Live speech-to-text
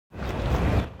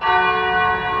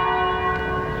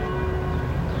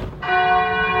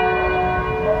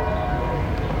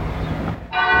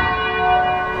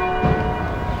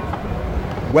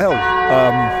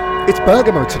Well, it's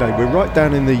Bergamo today. We're right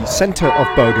down in the centre of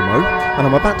Bergamo, and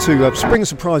I'm about to spring a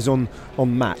surprise on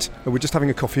Matt. We're just having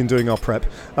a coffee and doing our prep.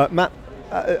 Matt,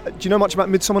 do you know much about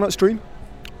Midsummer Night's Dream?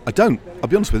 I don't. I'll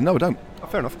be honest with you, no, I don't. Oh,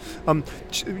 fair enough.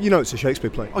 You know it's a Shakespeare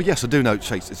play. Oh yes, I do know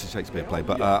it's a Shakespeare play,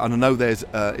 but and I know there's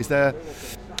is there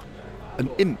an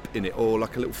imp in it or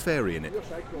like a little fairy in it?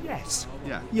 Yes.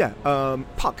 Yeah. Yeah.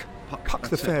 Puck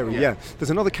the fairy. Yeah.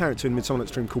 There's another character in Midsummer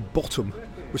Night's Dream called Bottom,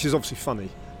 which is obviously funny.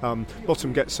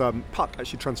 Bottom gets Puck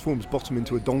actually transforms Bottom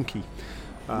into a donkey.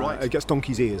 Right. It gets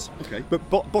donkey's ears. Okay. But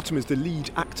Bottom is the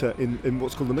lead actor in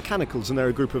what's called the Mechanicals, and they're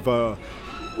a group of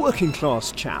working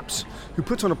class chaps who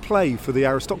put on a play for the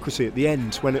aristocracy at the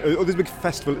end when there's a big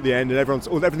festival at the end and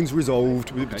everything's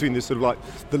resolved between this sort of like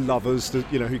the lovers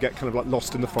who get kind of like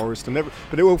lost in the forest but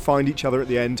they all find each other at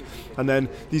the end, and then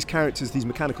these characters, these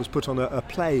Mechanicals, put on a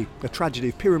play, a tragedy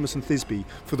of Pyramus and Thisbe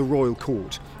for the royal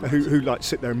court, who like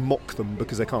sit there and mock them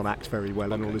because they can't act very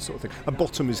well and all this sort of thing. And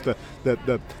Bottom is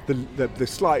the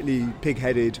slightly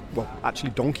pig-headed, well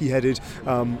actually donkey-headed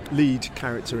lead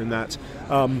character in that,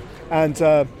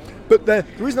 but the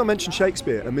reason I mentioned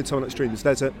Shakespeare and Midsummer Night's Dream is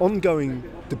there's an ongoing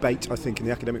debate, I think, in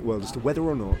the academic world as to whether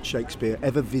or not Shakespeare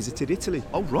ever visited Italy.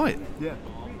 Oh right. Yeah.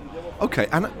 Okay,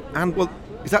 and well,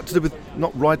 is that to do with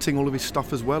not writing all of his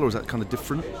stuff as well, or is that kind of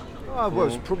different? Well,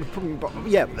 it's probably, but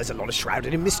yeah. There's a lot of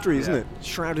shrouded in mystery, isn't it?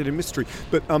 Shrouded in mystery.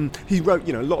 But he wrote,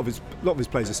 a lot of his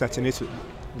plays are set in Italy.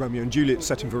 Romeo and Juliet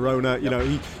set in Verona.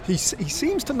 He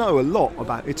seems to know a lot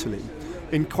about Italy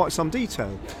in quite some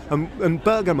detail, and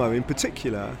Bergamo in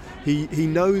particular. He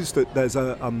knows that there's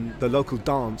the local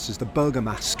dance is the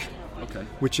Bergamasque. Okay.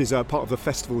 Which is part of the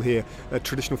festival here, a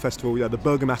traditional festival. Yeah, the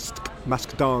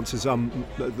Bergamasque dance is,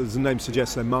 as the name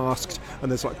suggests, they're masked and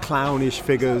there's like clownish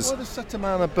figures. Why the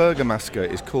Settimana Bergamasca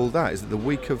is called that? Is it the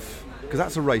week of? Because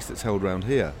that's a race that's held around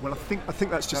here. Well, I think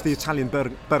that's just the Italian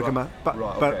Bergamasque.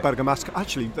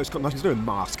 Actually, that's got nothing to do with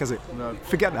mask, has it? No.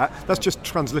 Forget that. That's just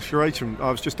transliteration.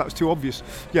 That was too obvious.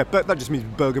 Yeah, but that just means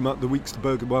Bergamo. The week's the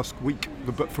Bergamasque week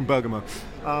from Bergamo.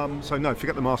 So no,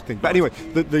 forget the mask thing. But anyway,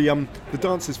 the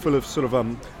dance is full of sort of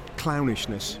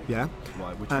clownishness. Yeah.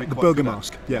 Right. The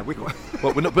Bergamasque. Yeah.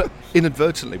 Well, we're not, but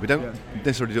inadvertently, we don't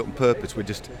necessarily do it on purpose. We're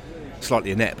just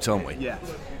slightly inept, aren't we? Yeah.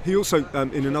 He also,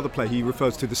 in another play, he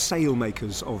refers to the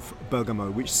sailmakers of Bergamo,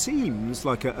 which seems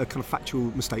like a kind of factual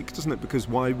mistake, doesn't it? Because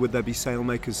why would there be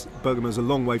sailmakers? Bergamo's a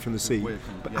long way from the sea.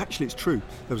 But actually it's true.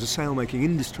 There was a sailmaking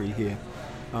industry here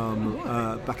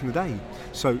back in the day.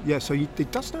 So he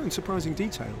does know in surprising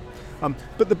detail.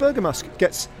 But the Bergamasque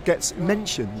gets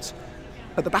mentioned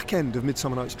at the back end of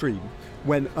Midsummer Night's Dream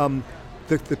when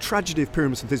the tragedy of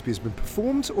Pyramus and Thisbe has been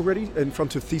performed already in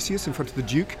front of Theseus, in front of the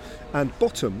Duke, and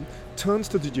Bottom turns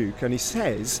to the Duke and he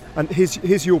says, and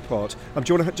here's your part. Do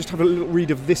you want to just have a little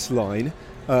read of this line?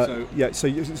 So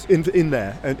in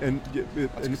there, and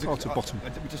in part of Bottom.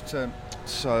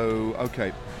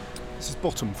 Okay. This is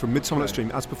Bottom from Midsummer Night's Dream,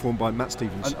 as performed by Matt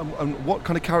Stevens. And what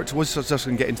kind of character was it? Just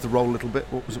going to get into the role a little bit.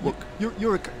 What was it?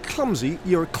 You're a clumsy,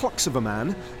 you're a klux of a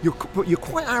man. You're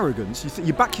quite arrogant.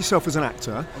 You back yourself as an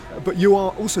actor, but you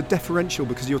are also deferential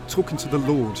because you're talking to the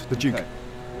Lord, the Duke. Okay.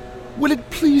 Will it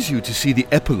please you to see the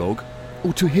epilogue,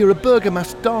 or to hear a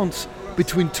Bergamasque dance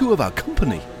between two of our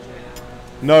company?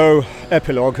 No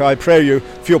epilogue, I pray you,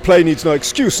 for your play needs no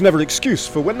excuse, never excuse,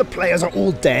 for when the players are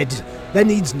all dead, there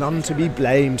needs none to be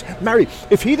blamed. Marry,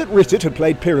 if he that writ it had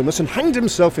played Pyramus and hanged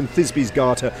himself in Thisbe's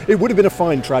garter, it would have been a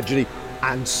fine tragedy,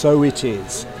 and so it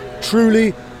is,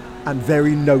 truly and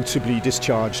very notably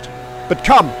discharged. But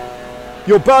come,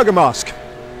 your Bergamasque,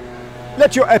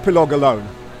 let your epilogue alone.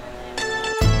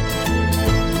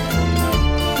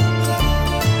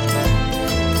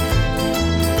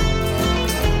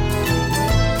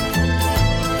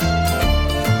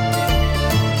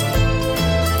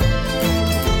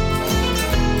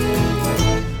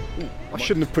 I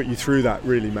shouldn't have put you through that,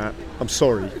 really, Matt. I'm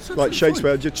sorry. Like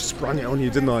Shakespeare, I just sprung it on you,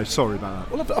 didn't I? Sorry about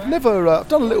that. Well, I've never. I've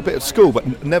done a little bit of school,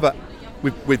 but never.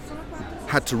 We've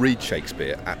had to read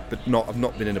Shakespeare, but not. I've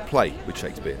not been in a play with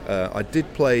Shakespeare. I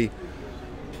did play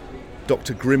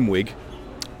Dr. Grimwig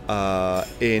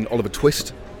in Oliver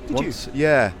Twist. Did once. you?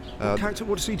 Yeah. What character?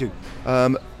 What does he do?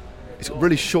 It's a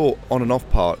really short on and off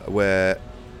part where.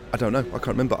 I don't know. I can't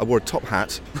remember. I wore a top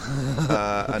hat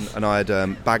and I had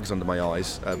bags under my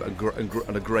eyes and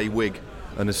a grey wig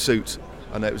and a suit.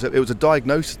 And it was a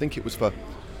diagnosis. I think it was for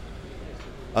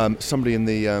somebody in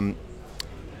the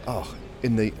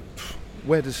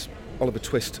where does Oliver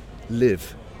Twist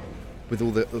live with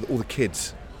all the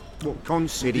kids? What,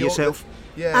 consider yourself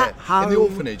at home. In the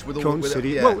orphanage with all consider.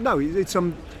 Yeah. Well, no, it's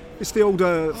the old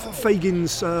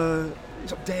Fagin's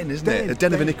It's a den, isn't it? A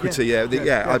den of iniquity.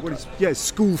 Yeah,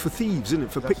 school for thieves, isn't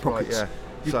it? For pickpockets. Right,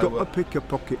 yeah. You've got to pick a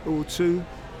pocket or two.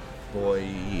 Boy,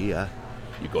 you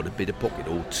got a bit of pocket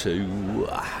or two.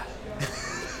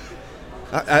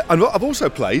 And I've also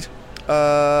played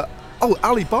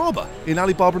Ali Baba in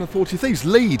Ali Baba and the 40 Thieves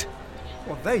lead.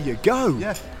 Well, there you go.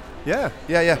 Yeah.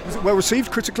 Was it well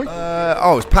received critically? It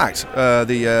was packed.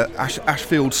 The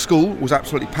Ashfield School was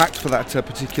absolutely packed for that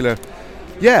particular.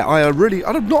 Yeah, I had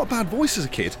not a bad voice as a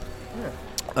kid.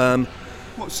 Yeah.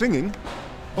 What, singing?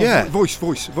 Yeah. Voice.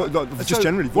 Just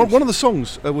generally voice. One of the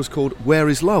songs was called "Where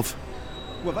Is Love."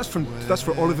 Well, that's for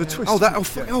Oliver Twist.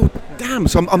 Damn!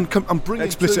 So I'm bringing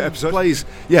explicit episode. Plays.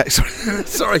 Yeah,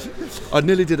 sorry. I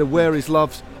nearly did a "Where Is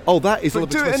Love." Oh, that is. But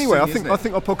Oliver do Twist it anyway. singing, I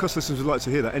think our podcast listeners would like to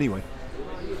hear that anyway.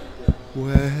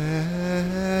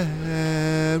 Where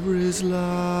is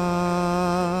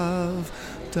love?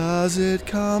 Does it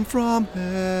come from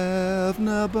heaven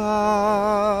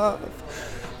above?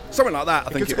 Something like that, I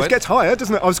think it went. It gets higher,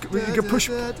 doesn't it? You could push.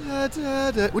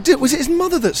 Was it his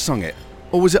mother that sung it?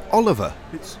 Or was it Oliver?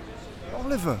 It's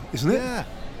Oliver, isn't it? Yeah.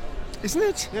 Isn't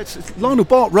it? Yeah, it's Lionel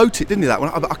Bart wrote it, didn't he, that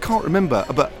one? I can't remember,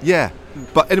 but yeah.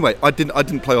 But anyway, I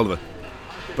didn't play Oliver.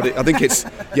 But I think it's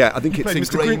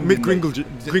Mr.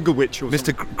 Gringlewich or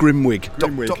Mr. Grimwig.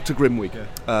 Grimwig. Dr. Grimwig.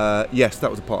 Yeah. Yes, that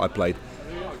was the part I played.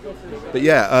 But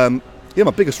yeah,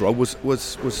 my biggest role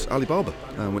was Ali Baba,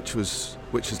 which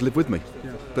has lived with me.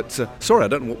 Yeah. But sorry, I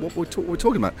don't know what we're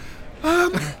talking about.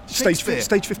 Stage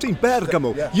 15,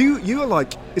 Bergamo. Yeah. You are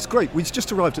like, it's great. We've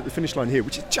just arrived at the finish line here,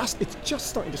 which is just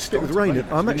starting to stick with rain. And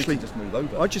I'm actually just move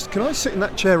over. Can I sit in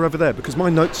that chair over there because my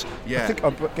notes? Yeah. I think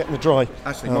I'm getting the dry.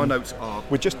 Actually, my notes are.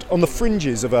 We're just on the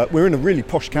fringes of we're in a really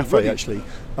posh cafe actually.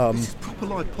 This is proper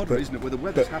live podder, isn't it? Where the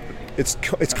weather's happening. It's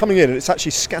coming in and it's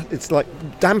actually it's like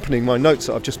dampening my notes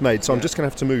that I've just made. So I'm just going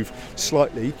to have to move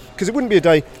slightly because it wouldn't be a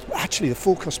day. Actually, the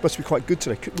forecast's supposed to be quite good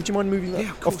today. Would you mind moving that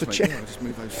off the chair? Yeah, just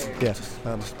move those. Yeah.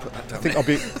 Just put that down. I think I'll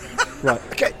be right.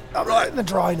 Okay, I'm right in the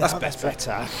dry now. That's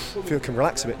better. I feel I can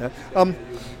relax a bit now.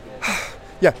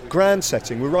 Yeah, grand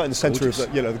setting. We're right in the centre of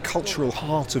the cultural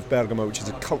heart of Bergamo, which is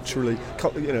a culturally,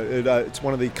 it's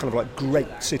one of the kind of like great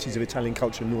cities of Italian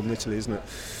culture in northern Italy, isn't it?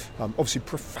 Obviously,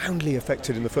 profoundly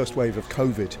affected in the first wave of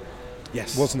COVID.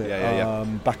 Yes, wasn't it? Yeah.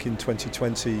 Back in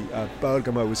 2020,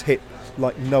 Bergamo was hit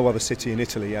like no other city in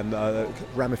Italy, and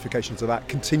ramifications of that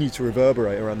continue to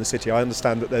reverberate around the city. I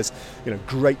understand that there's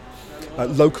great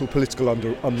local political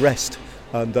unrest,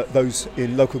 and that those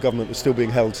in local government are still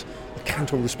being held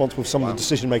accountable, responsible for some of the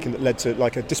decision making that led to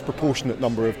like a disproportionate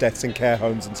number of deaths in care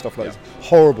homes and stuff like this.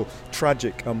 Horrible,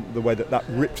 tragic, the way that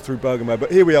ripped through Bergamo.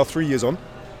 But here we are 3 years on,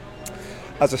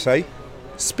 as I say,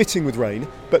 spitting with rain,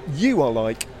 but you are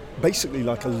like basically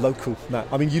like a local man.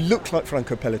 I mean, you look like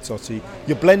Franco Pellizotti.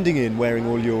 You're blending in, wearing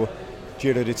all your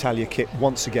Giro d'Italia kit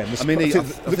once again. It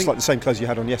looks like the same clothes you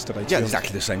had on yesterday. Yeah,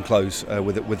 exactly the same clothes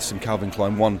with some Calvin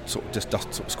Klein. One sort of just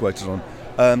dust sort of squirted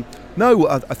on. No,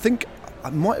 I think I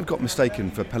might have got mistaken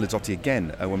for Pellizotti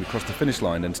again when we crossed the finish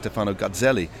line, and Stefano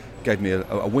Gazzelli gave me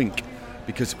a wink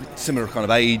because similar kind of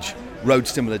age, rode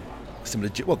similar.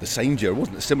 Well, the same Giro,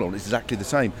 wasn't it? Similar, it's exactly the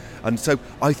same. And so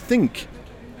I think.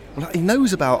 Well, he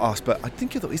knows about us, but I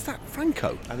think he thought, is that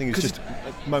Franco? I think it's just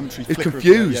a momentary flicker. He's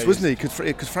confused, wasn't he?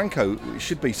 Because Franco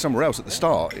should be somewhere else at the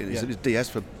start. It was DS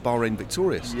for Bahrain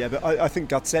Victorious. Yeah, but I think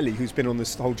Gazzelli, who's been on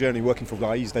this whole journey working for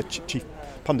Rai, he's their chief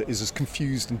pundit, is as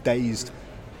confused and dazed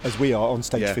as we are on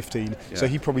stage 15. Yeah. So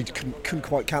he probably couldn't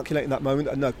quite calculate in that moment.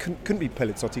 And no, couldn't be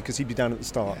Pellizotti because he'd be down at the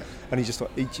start. Yeah. And he just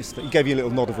thought, he gave you a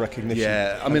little nod of recognition.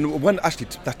 Yeah, I mean, when actually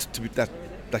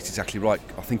that's exactly right.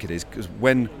 I think it is, because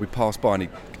when we passed by and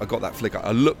I got that flick,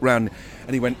 I looked round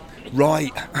and he went right,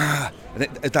 and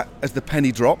as the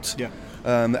penny dropped,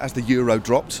 as the euro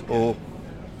dropped, or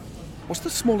what's the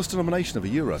smallest denomination of a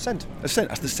euro? Cent. A cent.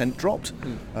 As the cent dropped,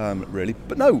 really.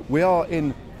 But no,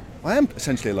 I am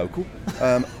essentially a local.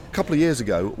 A couple of years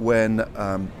ago, when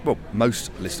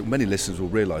many listeners will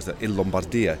realise that Il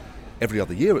Lombardia every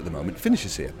other year at the moment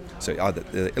finishes here. So either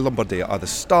Il Lombardia either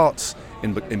starts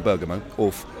in Bergamo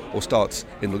or starts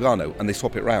in Lugano, and they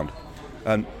swap it round.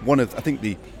 And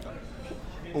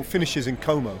or finishes in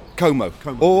Como.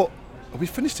 Or have we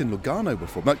finished in Lugano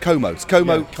before? No, Como. It's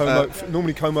Como. Yeah, Como.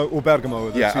 Normally Como or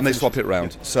Bergamo. And they swap it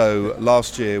round. Yeah. So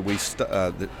last year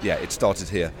it started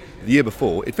here. The year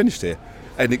before it finished here,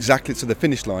 and so the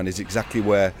finish line is exactly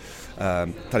where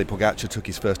Tadej Pogačar took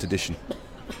his first edition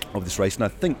of this race, and I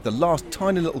think the last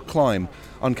tiny little climb,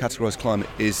 uncategorised climb,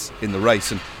 is in the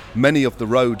race, and many of the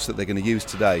roads that they're going to use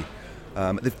today,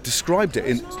 they've described it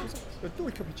in.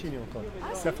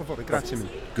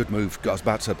 Good move. I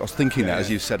was thinking that as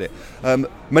you said it.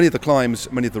 Many of the climbs,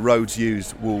 many of the roads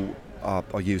used will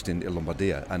are used in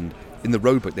Lombardia, and in the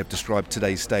road book they've described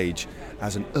today's stage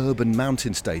as an urban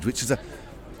mountain stage, which is I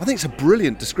think it's a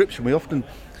brilliant description. We often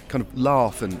kind of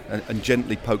laugh and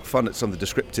gently poke fun at some of the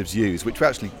descriptives used, which we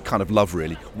actually kind of love,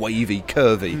 really. Wavy,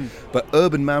 curvy. But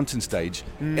urban mountain stage,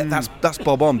 that's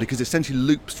bob on, because it essentially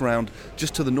loops around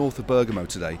just to the north of Bergamo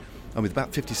today, and with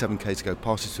about 57 k's to go,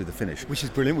 passes through the finish. Which is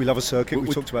brilliant. We love a circuit. We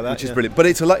talked about that. Which is brilliant. But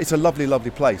it's a lovely,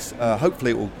 lovely place.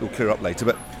 Hopefully it will clear up later.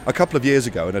 But a couple of years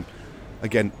ago, and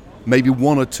again, maybe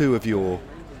one or two of your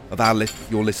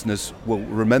listeners will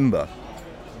remember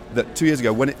that 2 years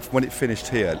ago, when it finished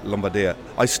here, Lombardia,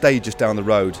 I stayed just down the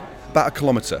road, about a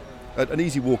kilometre, an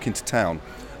easy walk into town,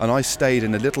 and I stayed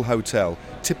in a little hotel,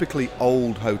 typically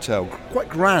old hotel, quite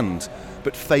grand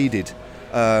but faded,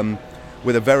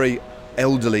 with a very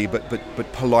elderly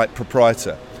but polite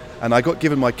proprietor. And I got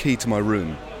given my key to my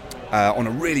room on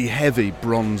a really heavy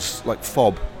bronze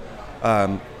fob,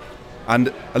 and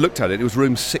I looked at it. It was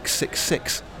room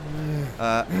 666.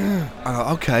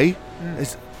 Okay.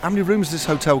 How many rooms has this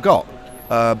hotel got?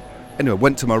 Anyway,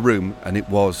 went to my room, and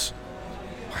it's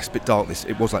a bit dark.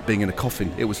 It was like being in a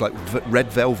coffin. It was like red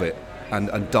velvet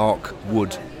and dark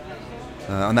wood,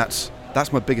 and that's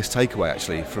my biggest takeaway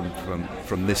actually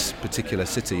from this particular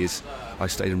city. Is I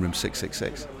stayed in room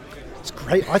 666. It's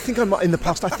great. I think I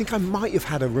might have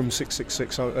had a room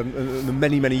 666 in the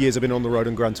many years I've been on the road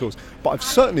on Grand Tours. But I've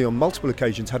certainly on multiple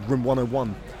occasions had room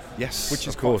 101. Yes, which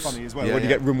is of course. Quite funny as well. When you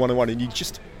get room 101 and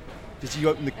you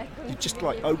open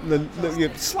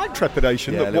the slight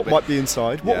trepidation that what might be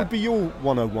inside. What would be your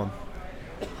 101?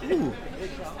 Ooh.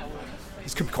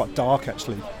 This could be quite dark,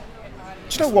 actually. Do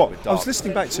you know what? I was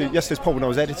listening back to yesterday's pod when I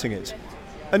was editing it,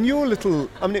 and your little...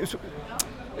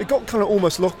 it got kind of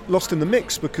almost lost in the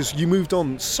mix because you moved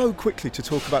on so quickly to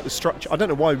talk about the structure. I don't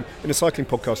know why in a cycling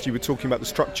podcast you were talking about the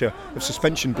structure of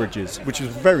suspension bridges, which is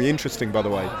very interesting, by the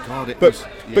way.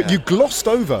 But you glossed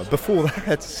over before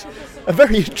that a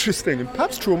very interesting and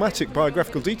perhaps traumatic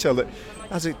biographical detail that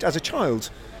as a child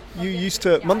you used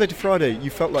to, Monday to Friday, you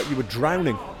felt like you were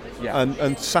drowning. Yeah.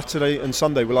 And Saturday and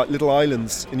Sunday were like little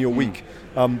islands in your week.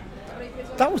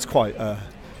 That was quite room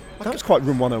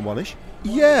 101-ish.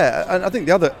 Yeah, and I think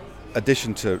the other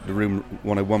addition to the room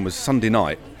 101 was Sunday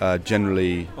night.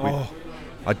 Generally,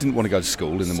 I didn't want to go to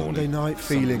school in the morning.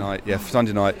 Sunday night.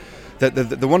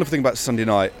 The wonderful thing about Sunday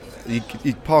night, you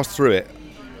pass through it,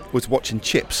 was watching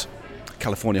Chips,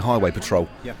 California Highway Patrol.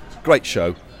 Yeah. Great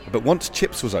show. But once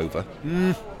Chips was over,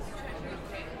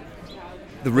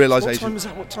 the realisation...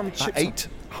 What time was Chips? 8,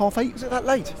 half 8. Was it that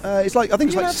late? I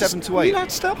think it's like 7 to 8.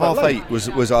 Half 8 was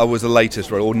the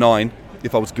latest, or 9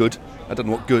 if I was good. I don't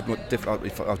know what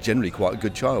different. I was generally quite a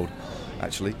good child,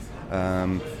 actually.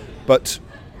 But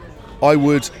I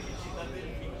would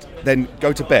then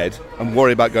go to bed and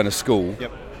worry about going to school,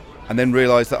 and then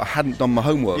realise that I hadn't done my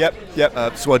homework.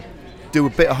 So I'd do a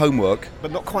bit of homework,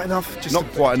 but not quite enough. Not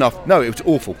quite enough. No, it was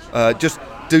awful. Just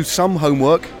do some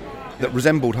homework that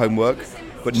resembled homework.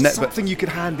 But something you could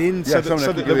hand in, so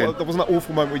that there wasn't that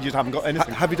awful moment where you just haven't got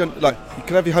anything. Have you done, you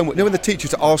can have your homework? You know when the teacher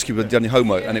used to ask you if you'd done your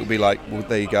homework, and it would be like, well,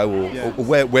 there you go, or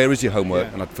where is your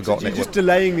homework? And I'd forgotten it. You're just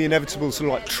delaying the inevitable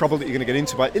sort of trouble that you're going to get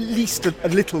into by at least a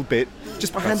little bit,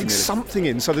 just by handing something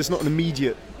in, so there's not an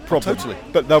immediate problem. Totally.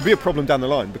 But there'll be a problem down the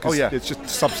line, because it's just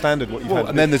substandard what you've had.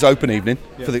 And then there's open evening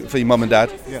for your mum and dad.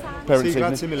 Parents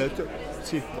evening.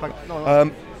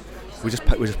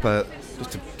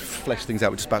 Just to flesh things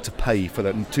out, we're just about to pay for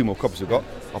the 2 more copies we've got.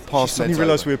 I'll pass. She suddenly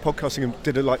realised we were podcasting and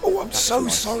did I'm so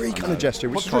sorry kind of gesture,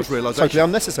 which is totally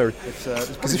unnecessary.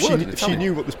 Because if she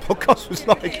knew what this podcast was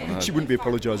like, she wouldn't be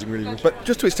apologising really much. But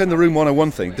just to extend the room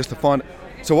 101 thing, just to find...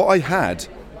 So what I had,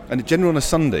 and generally on a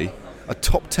Sunday, a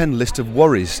top 10 list of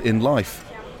worries in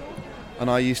life.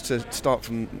 And I used to start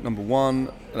from number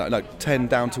 10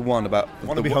 down to 1 about...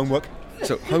 Want to be homework?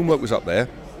 So homework was up there.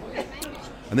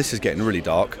 And this is getting really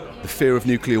dark. The fear of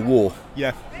nuclear war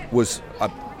was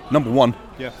number 1.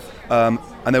 Yeah.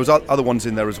 And there was other ones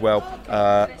in there as well.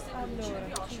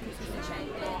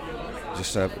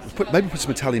 Maybe put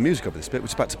some Italian music over this bit,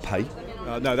 which is about to pay.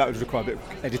 No, that would require a bit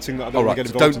of editing. That I don't want to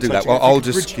get involved. Don't do that. Well, I'll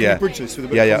just bridge this with a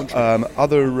bit of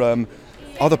commentary.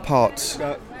 Other parts,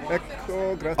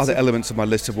 other elements of my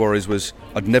list of worries was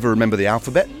I'd never remember the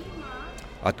alphabet.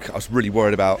 I was really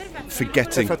worried about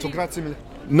forgetting.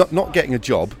 Not getting a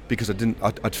job because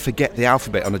I'd forget the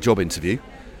alphabet on a job interview.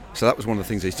 So that was one of the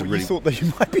things I used to really... You thought that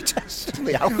you might be testing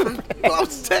the alphabet? Well, I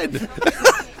was 10.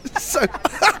 so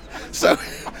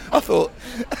I thought,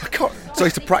 I can't... So I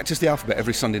used to practice the alphabet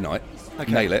every Sunday night,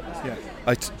 nail it. Yeah.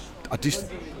 I used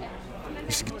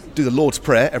to do the Lord's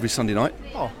Prayer every Sunday night.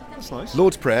 Oh, that's nice.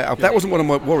 Lord's Prayer. That wasn't one of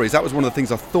my worries. That was one of the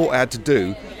things I thought I had to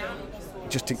do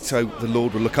so the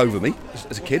Lord would look over me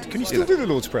as a kid. Can you still do the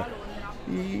Lord's Prayer?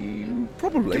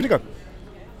 Probably. Give it a go.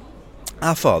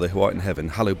 Our Father, who art in heaven,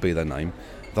 hallowed be thy name.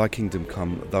 Thy kingdom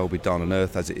come, thy will be done on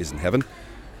earth as it is in heaven.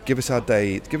 Give us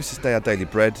this day our daily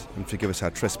bread, and forgive us our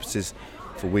trespasses,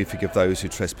 for we forgive those who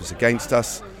trespass against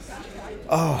us.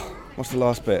 Oh, what's the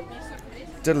last bit?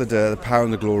 The power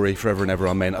and the glory forever and ever,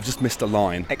 amen. I've just missed a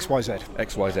line.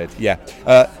 XYZ, yeah.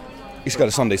 Used to go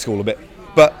to Sunday school a bit.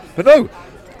 But I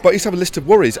used to have a list of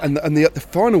worries, and the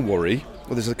final worry,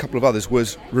 well, there's a couple of others,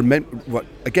 was,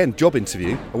 again, job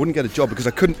interview. I wouldn't get a job because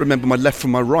I couldn't remember my left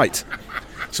from my right.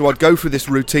 So I'd go through this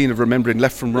routine of remembering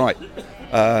left from right.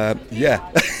 That's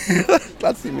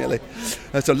merely.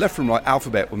 So left from right,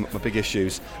 alphabet were my big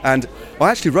issues. And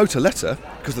I actually wrote a letter,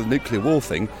 because of the nuclear war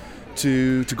thing,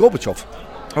 to Gorbachev.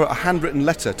 I wrote a handwritten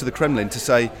letter to the Kremlin to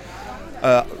say,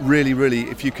 really, really,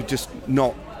 if you could just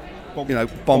not,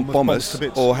 bomb us,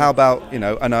 or how about, and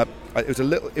it was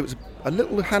a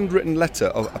little handwritten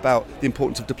letter about the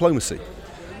importance of diplomacy.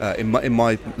 In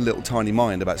my little tiny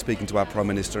mind, about speaking to our Prime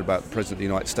Minister, about the President of the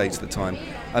United States at the time,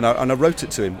 and I wrote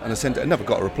it to him, and I sent it. I never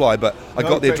got a reply, but I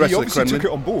got the address of the Kremlin. He obviously took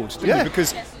it on board, didn't he?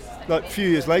 Because like a few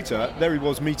years later, there he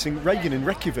was meeting Reagan in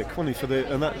Reykjavik, wasn't he?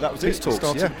 And that was peace it. Talks,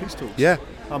 Started the peace talks. Yeah.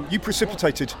 You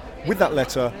precipitated with that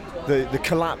letter the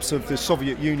collapse of the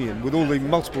Soviet Union, with all the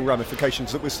multiple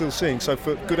ramifications that we're still seeing. So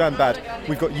for good and bad,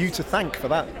 we've got you to thank for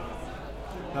that.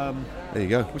 There you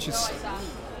go. Which is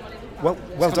well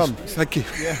done. Thank you.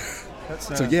 Yeah.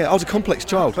 So I was a complex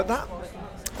child. But that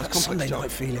Sunday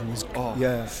night feeling was But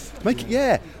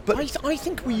I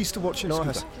think we used to watch in our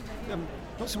house,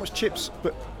 not so much Chips,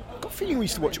 but I've got a feeling we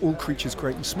used to watch All Creatures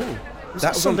Great and Small. Was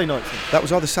that Sunday night thing? That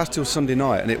was either Saturday or Sunday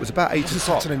night, and it was about 8 o'clock.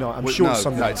 Saturday night, I'm sure it's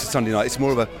Sunday night. No, it's a Sunday night. It's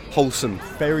more of a wholesome,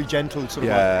 very gentle sort of.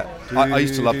 Yeah, I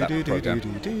used to love that programme.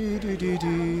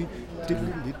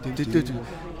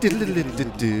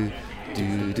 You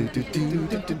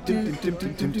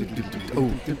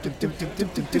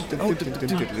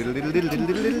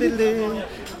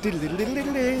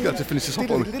got to finish this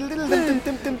off on. And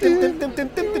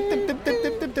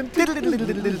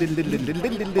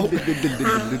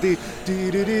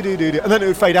then it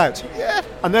would fade out. Yeah.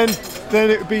 And then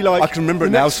it would be like. I can remember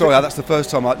it now. Sorry, that's the first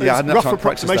time I hadn't had time to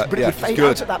practice that. But it would fade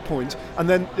out at that point, and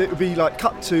then it would be like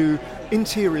cut to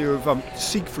interior of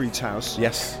Siegfried's house.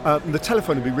 Yes. And the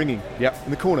telephone would be ringing. Yep.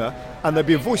 In the corner, and there'd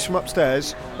be a voice from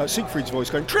upstairs, Siegfried's voice,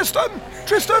 going, Tristan,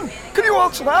 can you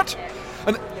answer that?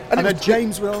 And then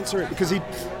James would answer it, because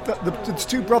the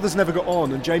two brothers never got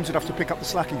on, and James would have to pick up the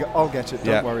slack and go, I'll get it,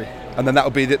 don't worry. And then that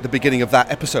would be the beginning of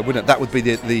that episode, wouldn't it? That would be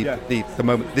the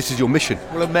moment. This is your mission.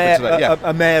 Well,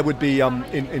 a mayor would be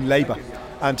in labour,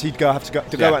 and he'd have to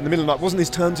go out in the middle of the night. It wasn't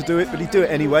his turn to do it, but he'd do it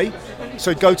anyway.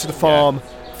 So he'd go to the farm. Yeah.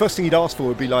 First thing he'd ask for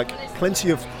would be like plenty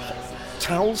of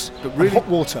towels, but really hot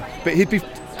water. But he'd be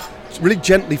really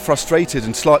gently frustrated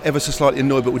and ever so slightly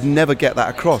annoyed, but would never get that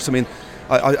across. I mean,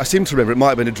 I seem to remember, it might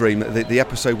have been a dream, that the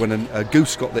episode when a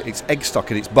goose got its egg stuck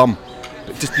in its bum.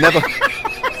 But just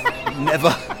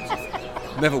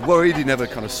never worried, he never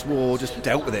kind of swore, just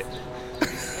dealt with it.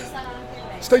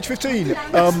 Stage 15,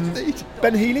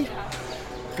 Ben Healy.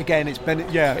 Again, it's Ben.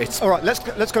 Yeah, it's all right.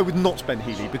 Let's go with not Ben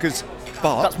Healy, because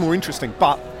that's more interesting.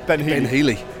 But Ben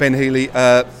Healy. Ben Healy.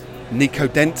 Nico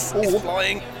Dent is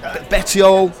flying.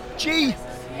 Bettiol. G.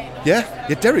 Yeah,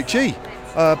 Derek G.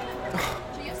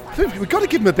 We've got to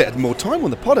give him a bit more time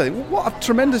on the pod. What a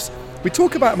tremendous. We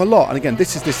talk about him a lot, and again,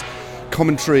 this is this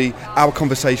commentary, our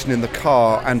conversation in the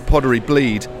car, and Poddery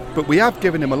bleed. But we have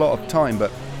given him a lot of time.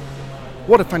 But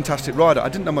what a fantastic rider! I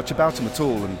didn't know much about him at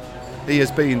all, and he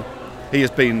has been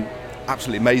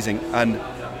absolutely amazing.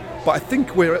 But I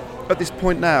think we're at this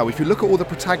point now. If you look at all the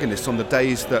protagonists on the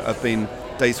days that have been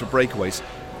days for breakaways,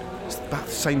 it's about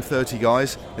the same 30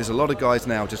 guys. There's a lot of guys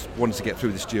now just wanting to get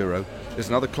through this Giro. There's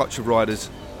another clutch of riders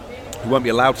who won't be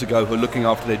allowed to go, who are looking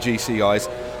after their GCIs.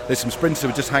 There's some sprinters who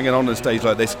are just hanging on a stage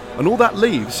like this, and all that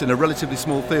leaves in a relatively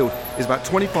small field is about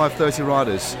 25-30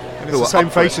 riders. And it's the same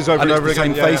faces over and over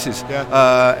again. Same faces.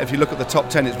 Yeah. If you look at the top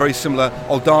 10, it's very similar.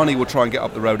 Oldani will try and get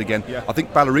up the road again. Yeah. I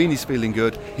think Ballerini's feeling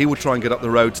good. He will try and get up the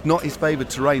road. It's not his favoured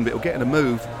terrain, but he'll get in a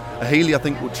move. Healy, I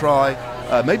think, will try.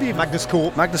 Maybe Magnus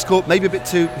Corp, maybe a bit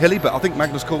too hilly, but I think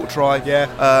Magnus Corp will try.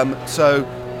 Yeah. So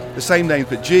the same names,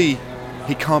 but G,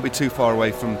 he can't be too far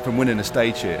away from winning a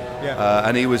stage here. Yeah.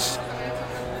 And he was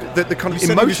the kind of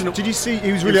emotional. Did you see?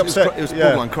 He was really upset. It was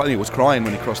borderline crying. He was crying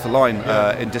when he crossed the line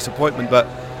in disappointment, but.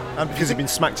 And because he'd been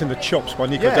smacked in the chops by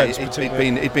Nico Dent.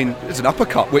 It'd been it's an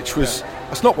uppercut, which was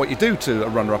that's not what you do to a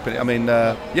runner-up. I mean,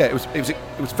 it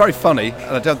was very funny,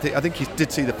 and I think he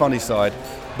did see the funny side,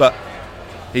 but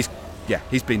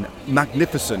he's been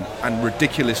magnificent and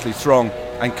ridiculously strong,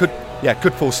 and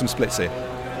could force some splits here.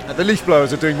 And the leaf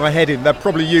blowers are doing my head in. They're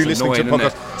probably you It's listening to the annoying,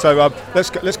 podcast.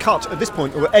 So let's cut at this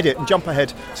point, or edit and jump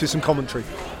ahead to some commentary.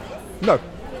 No.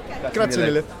 Grazie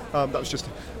mille. That was just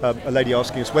a lady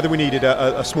asking us whether we needed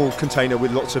a small container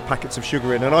with lots of packets of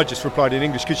sugar in, and I just replied in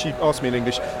English because she asked me in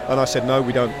English, and I said no,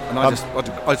 we don't. And I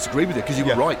just agree with it because you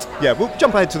were right. Yeah, we'll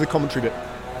jump ahead to the commentary bit.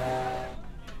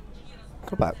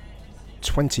 Got about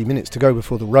 20 minutes to go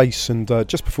before the race, and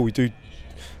just before we do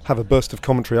have a burst of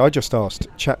commentary, I just asked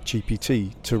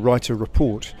ChatGPT to write a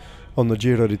report on the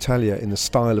Giro d'Italia in the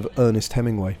style of Ernest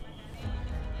Hemingway,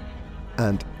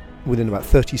 and within about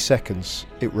 30 seconds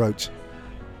it wrote: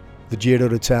 "The Giro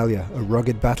d'Italia, a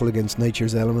rugged battle against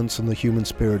nature's elements and the human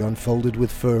spirit, unfolded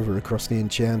with fervour across the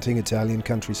enchanting Italian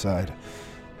countryside.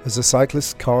 As the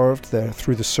cyclists carved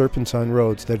through the serpentine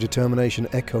roads, their determination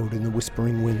echoed in the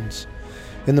whispering winds.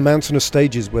 In the mountainous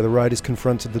stages where the riders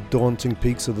confronted the daunting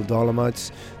peaks of the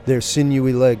Dolomites, their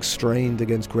sinewy legs strained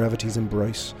against gravity's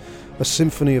embrace. A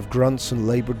symphony of grunts and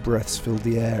laboured breaths filled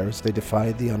the air as they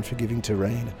defied the unforgiving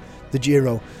terrain. The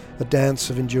Giro, a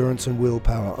dance of endurance and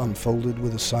willpower, unfolded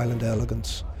with a silent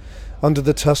elegance. Under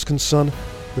the Tuscan sun,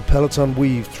 the peloton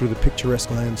weaved through the picturesque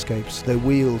landscapes, their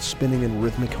wheels spinning in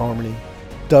rhythmic harmony.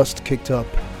 Dust kicked up,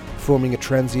 forming a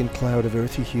transient cloud of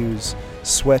earthy hues.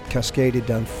 Sweat cascaded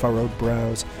down furrowed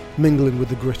brows, mingling with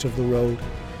the grit of the road.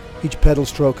 Each pedal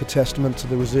stroke a testament to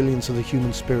the resilience of the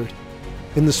human spirit.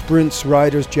 In the sprints,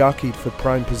 riders jockeyed for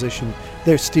prime position,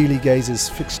 their steely gazes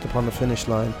fixed upon the finish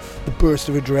line. The burst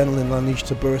of adrenaline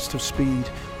unleashed a burst of speed,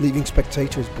 leaving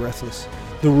spectators breathless.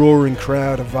 The roaring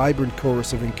crowd, a vibrant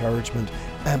chorus of encouragement,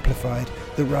 amplified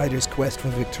the riders' quest for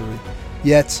victory.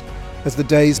 Yet, as the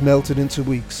days melted into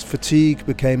weeks, fatigue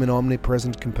became an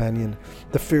omnipresent companion.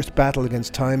 The fierce battle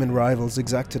against time and rivals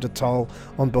exacted a toll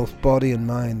on both body and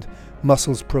mind.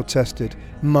 Muscles protested,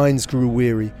 minds grew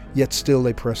weary, yet still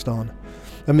they pressed on.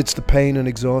 Amidst the pain and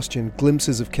exhaustion,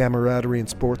 glimpses of camaraderie and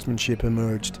sportsmanship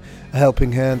emerged, a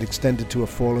helping hand extended to a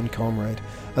fallen comrade,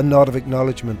 a nod of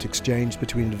acknowledgement exchanged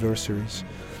between adversaries.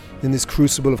 In this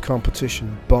crucible of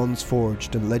competition, bonds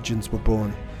forged and legends were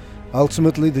born.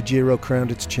 Ultimately, the Giro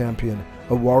crowned its champion,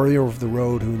 a warrior of the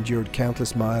road who endured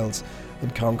countless miles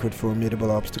and conquered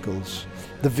formidable obstacles.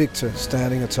 The victor,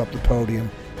 standing atop the podium,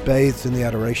 bathed in the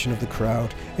adoration of the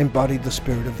crowd, embodied the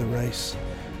spirit of the race.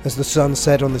 As the sun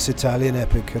set on this Italian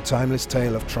epic, a timeless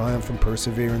tale of triumph and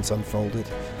perseverance unfolded.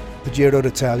 The Giro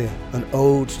d'Italia, an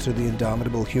ode to the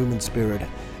indomitable human spirit,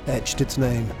 etched its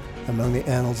name among the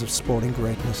annals of sporting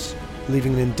greatness,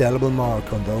 leaving an indelible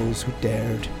mark on those who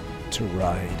dared to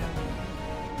ride.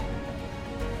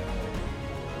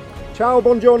 Ciao,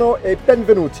 buongiorno e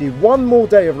benvenuti. One more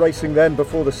day of racing then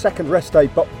before the second rest day,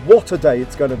 but what a day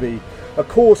it's going to be. A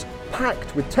course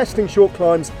packed with testing short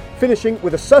climbs, finishing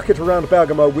with a circuit around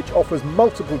Bergamo which offers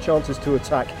multiple chances to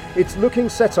attack. It's looking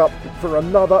set up for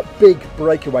another big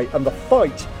breakaway, and the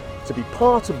fight to be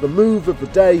part of the move of the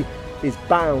day is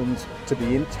bound to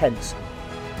be intense.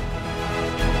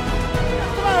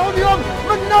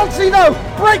 McNulty though,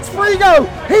 breaks free go,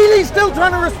 Healy still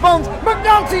trying to respond,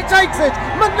 McNulty takes it,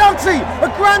 McNulty,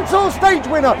 a Grand Tour stage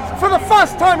winner for the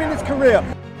first time in his career.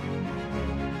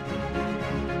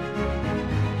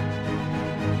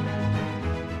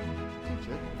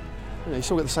 You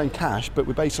still get the same cash, but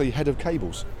we're basically head of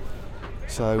cables.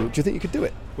 So, do you think you could do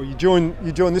it? Well, you join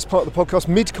this part of the podcast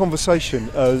mid-conversation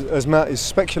as Matt is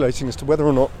speculating as to whether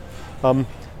or not,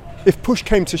 if push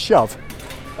came to shove,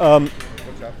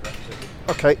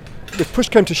 if push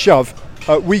came to shove,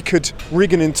 we could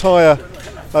rig an entire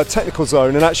technical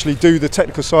zone and actually do the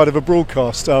technical side of a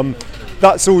broadcast.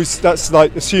 That's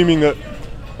like assuming that.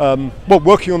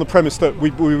 Working on the premise that we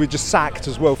were just sacked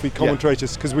as well for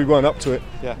commentators because we weren't up to it,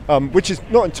 which is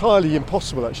not entirely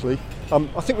impossible actually.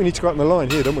 I think we need to go out on the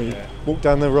line here, don't we? Yeah. Walk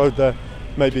down the road there,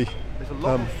 maybe. There's a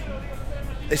lot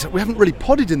we haven't really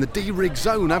podded in the D-rig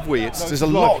zone, have we? There's a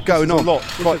lot going on.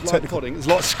 Quite technical. There's a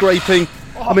lot of scraping.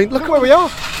 I mean, look where we are.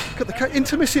 Look at the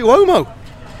Intimissimo Uomo.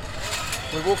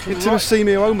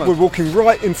 We're walking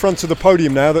right in front of the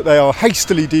podium now that they are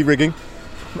hastily de-rigging.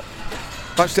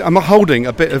 Actually, I'm holding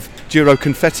a bit of Giro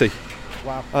confetti,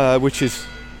 which is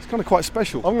kind of quite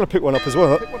special. I'm going to pick one up as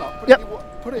well. Pick one up.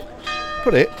 Yep.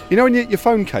 Put it. You know, in your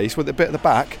phone case with the bit at the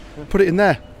back, put it in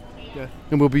there. Yeah.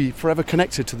 And we'll be forever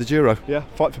connected to the Giro. Yeah.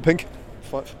 Fight for pink.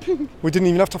 We didn't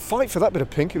even have to fight for that bit of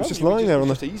pink. It was just lying there on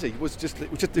the. It was just easy.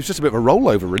 It was just a bit of a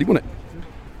rollover, really, wasn't it?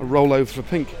 A rollover for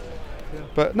pink. Yeah.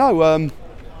 But no,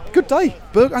 good day,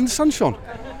 and the sun shone.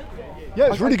 Yeah,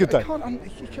 it's a really good day.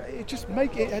 It just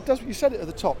make it. It does. You said it at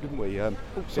the top, didn't we?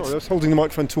 Sorry, I was holding the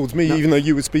microphone towards me, even though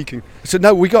you were speaking. So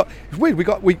no, we got. It's weird. We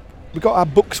got our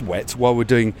books wet while we're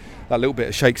doing that little bit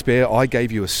of Shakespeare. I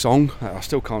gave you a song. I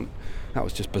still can't. That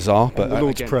was just bizarre. But and the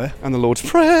Lord's Prayer. And the Lord's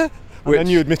Prayer. And then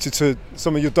you admitted to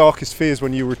some of your darkest fears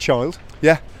when you were a child.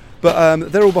 Yeah.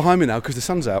 But they're all behind me now because the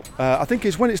sun's out. I think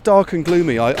it's when it's dark and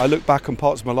gloomy, I look back on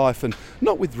parts of my life, and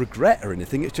not with regret or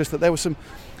anything. It's just that there was some.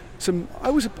 I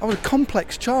was a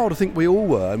complex child. I think we all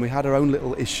were, and we had our own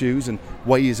little issues and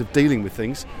ways of dealing with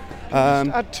things. Just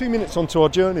add 2 minutes onto our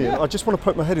journey. Yeah. I just want to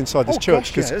poke my head inside this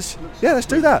church. Yeah, let's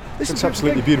do that. It's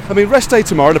absolutely beautiful. I mean, rest day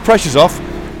tomorrow. The pressure's off.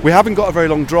 We haven't got a very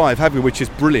long drive, have we? Which is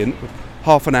brilliant.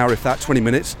 Half an hour, if that, 20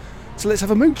 minutes. So let's have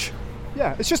a mooch.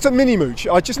 Yeah, it's just a mini mooch.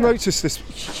 I just noticed this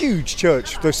huge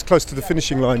church that's close to the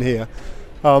finishing line here.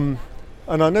 And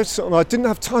I noticed it, and I didn't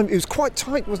have time. It was quite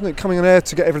tight, wasn't it, coming on air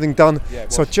to get everything done? Yeah,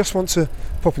 so I just want to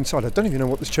pop inside. I don't even know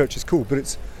what this church is called, but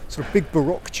it's sort of big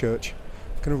Baroque church.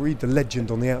 I'm going to read the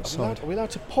legend on the outside. Are we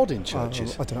allowed to pod in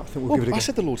churches? I don't know. I think we'll give it a go. I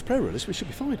said the Lord's Prayer, we should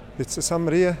be fine. It's the San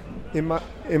Maria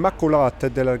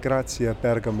Immacolata della Grazia,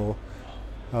 Bergamo.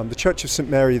 The Church of St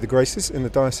Mary the Graces in the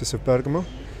Diocese of Bergamo.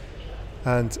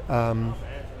 And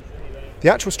the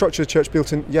actual structure of the church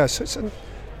built in, so it's a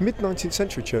mid-19th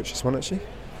century church, this one actually.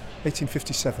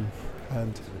 1857,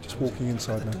 and just walking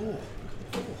inside now.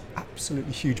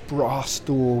 Absolutely huge brass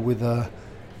door with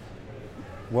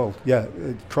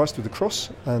Christ with the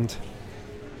cross, and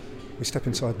we step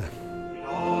inside now.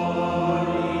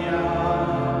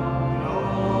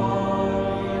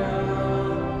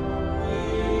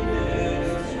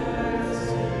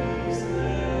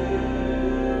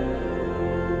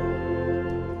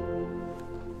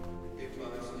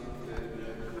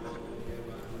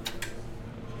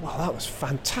 That was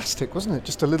fantastic, wasn't it?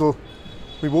 Just a little.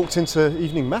 We walked into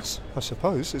evening mass, I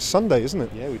suppose. It's Sunday, isn't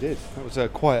it? Yeah, we did. That was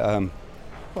quite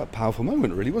a powerful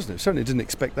moment, really, wasn't it? Certainly didn't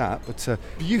expect that, but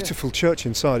beautiful church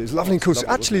inside. It's lovely and cool. It's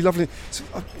actually lovely. It's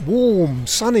a warm,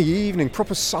 sunny evening,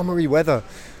 proper summery weather.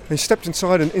 And you stepped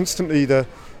inside, and instantly the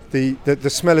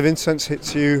smell of incense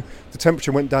hits you. The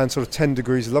temperature went down sort of 10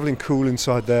 degrees. Lovely and cool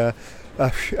inside there.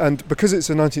 And because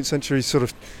it's a 19th century sort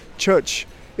of church,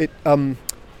 it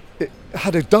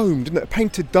had a dome, didn't it? A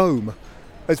painted dome.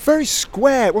 It's very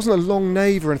square. It wasn't a long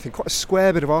nave or anything. Quite a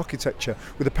square bit of architecture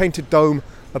with a painted dome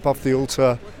above the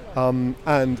altar,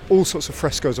 and all sorts of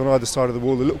frescoes on either side of the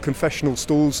wall. The little confessional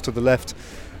stalls to the left,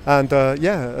 and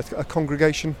a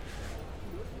congregation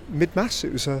mid-mass.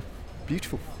 It was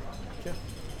beautiful.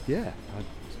 Yeah.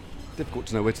 Difficult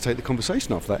to know where to take the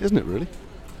conversation after that, isn't it? Really.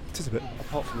 It is a bit.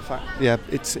 Apart from the fact,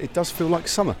 it does feel like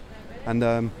summer, and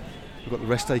we've got the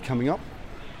rest day coming up.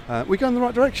 We're going in the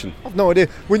right direction. I've no idea.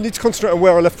 We need to concentrate on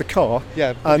where I left the car.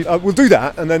 Yeah, and we'll do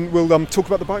that, and then we'll talk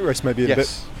about the bike race maybe in a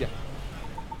bit. Yeah.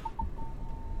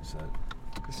 So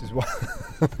this is why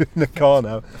I'm in the car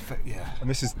now. Yeah. And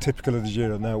this is typical of the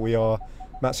Giro. Now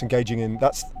Matt's engaging in.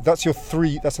 That's your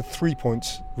 3. That's a 3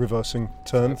 points reversing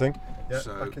turn thing. Yeah.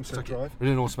 So back into drive.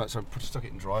 We're in automatic, so stuck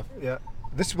it in drive. Yeah.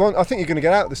 This one, I think you're going to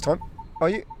get out this time. Are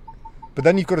you? But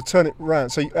then you've got to turn it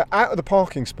round. So you're out of the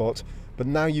parking spot. But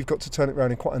now you've got to turn it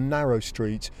around in quite a narrow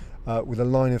street with a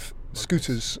line of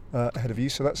scooters ahead of you.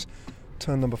 So that's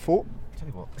turn number 4. Tell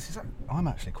you what, I'm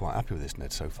actually quite happy with this,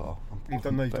 Ned, so far. You've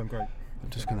done great. I'm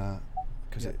just gonna,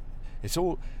 because it's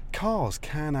all cars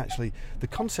can actually. The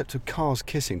concept of cars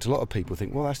kissing to a lot of people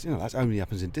think, well, that only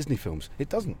happens in Disney films. It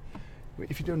doesn't.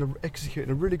 If you're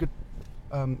executing a really good,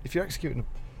 if you're executing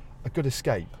a good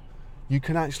escape, you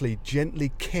can actually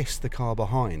gently kiss the car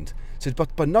behind. So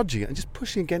by nudging it and just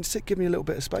pushing against it, giving it a little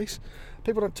bit of space.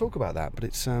 People don't talk about that, but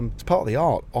it's part of the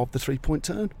art of the 3-point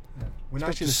turn. Yeah.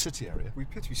 Especially in the city area. We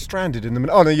appear to be stranded in the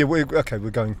middle. Oh no, we're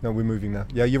going. No, we're moving now.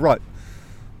 Yeah, you're right.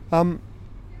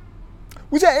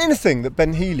 Was there anything that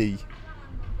Ben Healy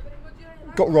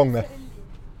got wrong there?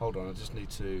 Hold on, I just need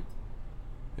to.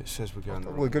 It says we're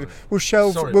going. We're good. We'll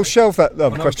shelve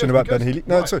that question about Ben Healy.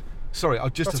 No, right. Sorry,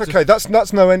 that's okay.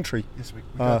 That's no entry. Yes, we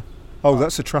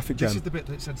that's a traffic jam. This is the bit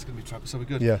that it said it's going to be traffic, so we're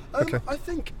good. Yeah. Okay. I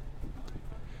think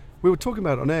we were talking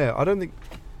about it on air. I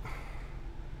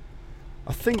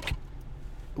think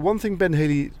one thing Ben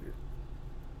Healy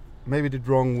maybe did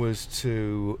wrong was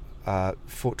to try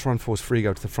and force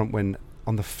Frigo to the front when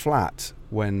on the flat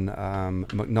when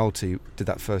McNulty did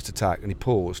that first attack, and he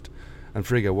paused, and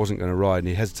Frigo wasn't going to ride, and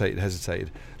he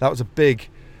hesitated. That was a big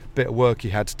bit of work he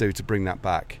had to do to bring that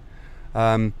back.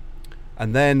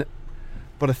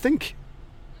 But I think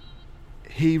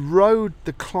he rode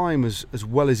the climb as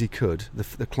well as he could,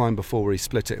 the climb before where he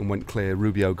split it and went clear,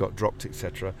 Rubio got dropped,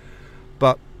 etc.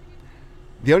 But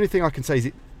the only thing I can say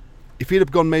is if he'd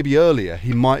have gone maybe earlier,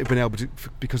 he might have been able to,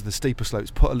 because of the steeper slopes,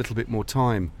 put a little bit more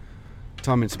time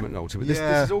into McNulty. But this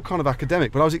is all kind of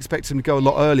academic. But I was expecting him to go a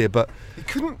lot earlier. But he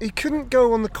couldn't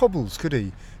go on the cobbles, could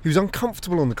he? He was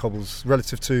uncomfortable on the cobbles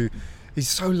relative to. He's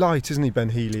so light, isn't he, Ben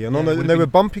Healy? And they were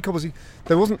bumpy cobbles. He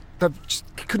couldn't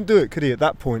do it, could he, at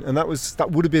that point? And that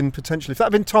would have been potentially, if that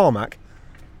had been tarmac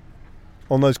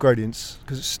on those gradients,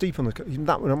 because it's steep on that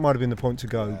might have been the point to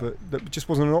go, but that just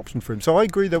wasn't an option for him. So I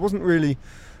agree, there wasn't really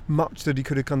much that he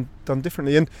could have done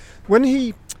differently. And when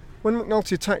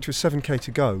McNulty attacked with 7k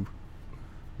to go,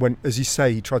 when, as you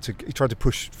say, he tried to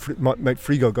push, make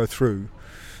Frigo go through.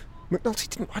 McNulty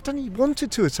didn't. I don't think he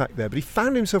wanted to attack there, but he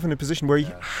found himself in a position where he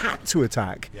had to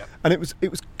attack, and it was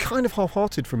kind of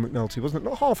half-hearted from McNulty, wasn't it?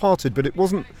 Not half-hearted, but it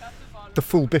wasn't the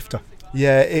full bifter.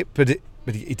 Yeah,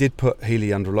 but he did put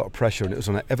Healy under a lot of pressure, and it was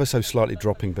on an ever so slightly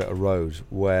dropping bit of road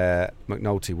where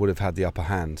McNulty would have had the upper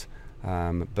hand.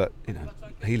 But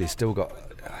Healy's still got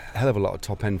a hell of a lot of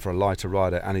top end for a lighter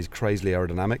rider, and he's crazily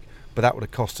aerodynamic. But that would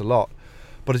have cost a lot.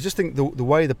 But I just think the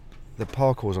way the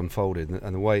parkour's unfolded,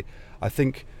 and the way I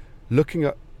think. Looking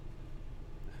at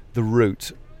the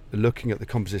route, looking at the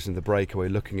composition of the breakaway,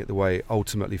 looking at the way it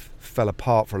ultimately fell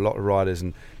apart for a lot of riders,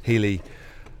 and Healy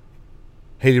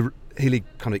kind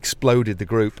of exploded the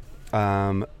group.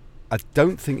 I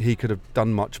don't think he could have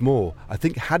done much more. I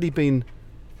think had he been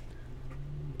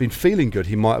feeling good,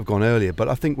 he might have gone earlier. But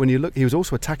I think when you look, he was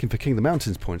also attacking for King of the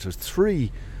Mountains points. There was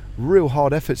 3 real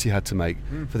hard efforts he had to make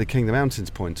for the King of the Mountains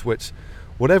points, which,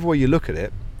 whatever way you look at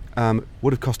it,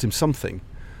 would have cost him something.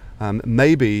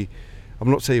 Maybe,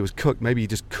 I'm not saying he was cooked, maybe he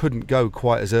just couldn't go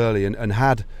quite as early and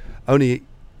had only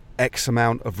X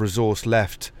amount of resource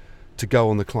left to go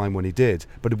on the climb when he did.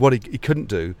 But what he couldn't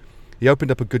do, he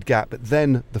opened up a good gap, but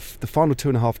then the final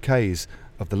 2.5 Ks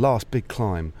of the last big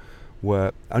climb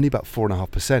were only about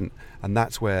 4.5%, and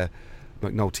that's where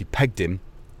McNulty pegged him,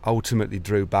 ultimately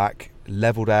drew back,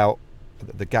 levelled out,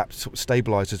 the gap sort of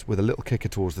stabilises with a little kicker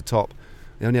towards the top.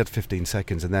 He only had 15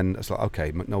 seconds, and then it's like,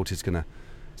 okay, McNulty's going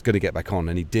to get back on,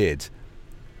 and he did.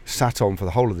 Sat on for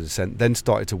the whole of the descent, then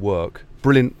started to work.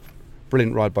 Brilliant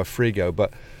ride by Frigo,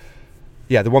 but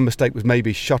yeah, the one mistake was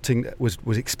maybe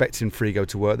was expecting Frigo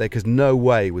to work there, because no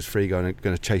way was Frigo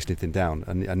going to chase anything down.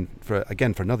 And for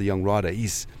another young rider,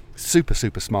 he's super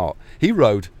smart. He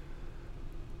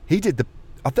did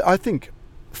I think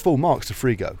full marks to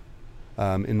Frigo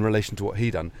in relation to what he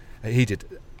done. He did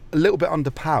a little bit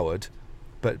underpowered,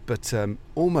 but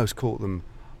almost caught them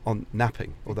on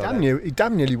napping. He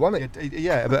damn nearly won it.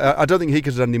 Yeah, but I don't think he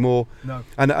could have done any more. No.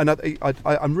 And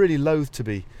I'm really loath to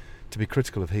be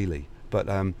critical of Healy, but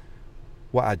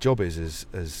what our job is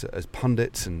as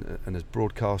pundits and as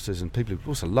broadcasters and people who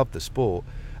also love the sport,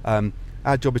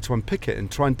 our job is to unpick it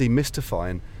and try and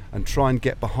demystify and try and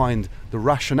get behind the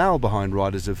rationale behind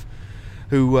riders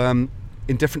who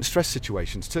in different stress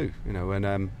situations too.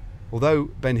 And although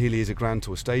Ben Healy is a Grand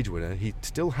Tour stage winner, he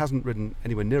still hasn't ridden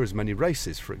anywhere near as many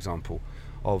races, for example,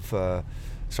 sorry,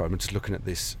 I'm just looking at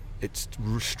this. It's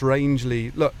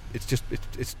strangely, look,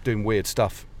 it's doing weird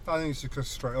stuff. I think it's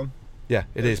just straight on. Yeah,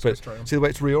 it is, but see the way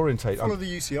it's reorientated. Follow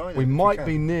the UCI. We might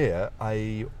be near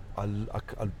a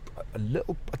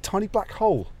tiny black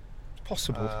hole. It's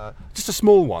possible. Just a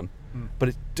small one, but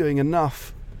it's doing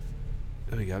enough.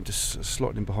 There we go, I'm just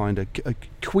slotting in behind a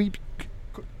Kibiki.it.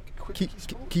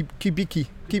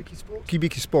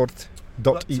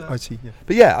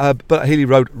 But yeah, but Healy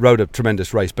rode a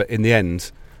tremendous race, but in the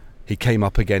end he came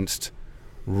up against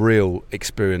real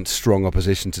experienced, strong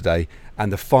opposition today,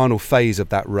 and the final phase of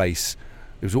that race,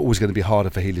 it was always going to be harder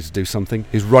for Healy to do something.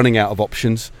 He's running out of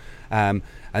options, and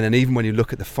then even when you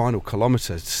look at the final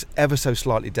kilometre, it's ever so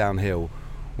slightly downhill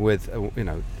with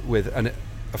a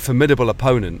formidable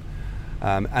opponent,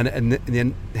 and in the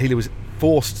end Healy was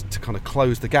forced to kind of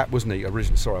close the gap, wasn't he?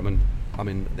 Originally, sorry, I'm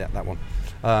in that one.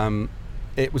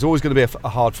 It was always going to be a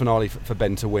hard finale for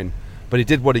Ben to win, but he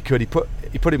did what he could. He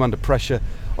put him under pressure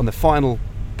on the final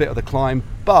bit of the climb,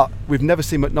 but we've never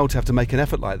seen McNulty have to make an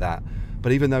effort like that.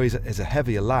 But even though he's a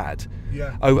heavier lad,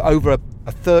 over a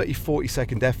 30-40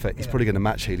 second effort, he's probably going to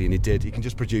match Healy, and he did. He can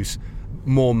just produce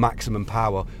more maximum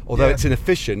power. Although it's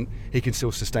inefficient, he can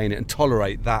still sustain it and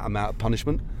tolerate that amount of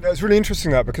punishment. Yeah, it's really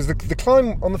interesting that, because the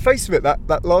climb, on the face of it,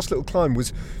 that last little climb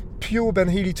was pure Ben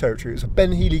Healy territory. It was a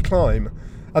Ben Healy climb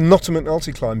and not a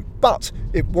McNulty climb, but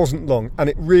it wasn't long, and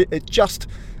it just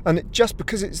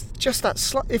because it's just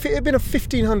that if it had been a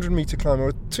 1,500 metre climb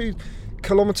or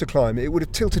kilometre climb, it would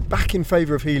have tilted back in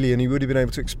favour of Healy, and he would have been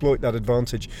able to exploit that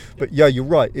advantage. But yeah, you're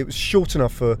right, it was short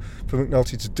enough for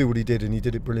McNulty to do what he did, and he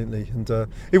did it brilliantly. And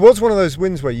it was one of those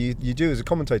wins where you do, as a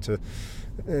commentator,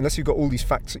 unless you've got all these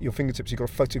facts at your fingertips, you've got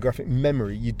a photographic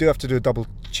memory, you do have to do a double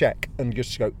check and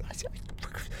just go,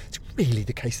 it's really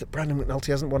the case that Brandon McNulty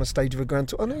hasn't won a stage of a Grand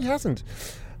Tour? Oh no, he hasn't.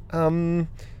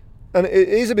 And it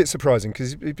is a bit surprising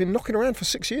because he's been knocking around for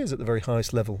 6 years at the very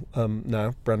highest level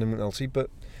now, Brandon McNulty. But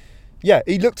yeah,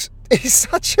 he's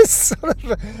such a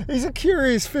he's a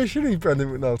curious fish, isn't he, Brandon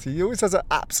McNulty? He always has an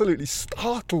absolutely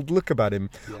startled look about him.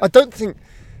 Yeah. I don't think,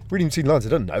 reading between lines, I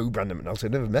don't know Brandon McNulty,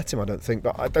 I've never met him, I don't think,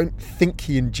 but I don't think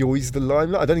he enjoys the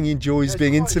limelight. I don't think he enjoys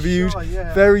being interviewed. Shy,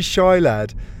 yeah. Very shy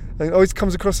lad. And always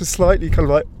comes across as slightly kind of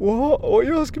like, what are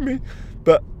you asking me?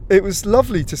 But it was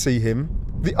lovely to see him.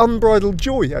 The unbridled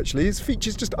joy, actually. His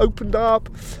features just opened up,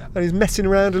 and he's messing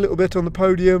around a little bit on the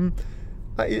podium.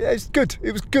 It's good.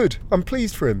 It was good. I'm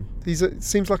pleased for him.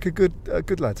 Seems like a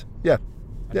good lad. Yeah.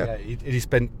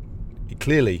 He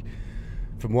clearly,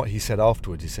 from what he said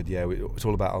afterwards, he said, yeah, it's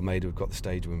all about Almeida. We've got the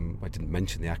stage. When I didn't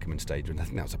mention the Ackermann stage, and I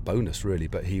think that was a bonus, really.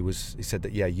 But he said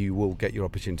that, yeah, you will get your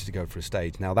opportunity to go for a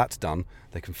stage. Now that's done,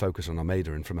 they can focus on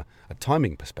Almeida, and from a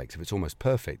timing perspective, it's almost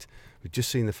perfect. We've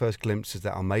just seen the first glimpses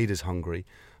that Almeida's hungry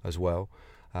as well.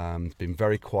 Been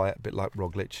very quiet, a bit like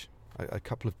Roglic. A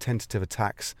couple of tentative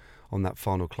attacks on that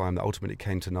final climb that ultimately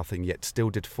came to nothing, yet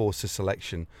still did force a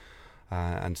selection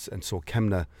and saw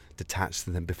Kemna detached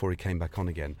them before he came back on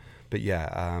again. But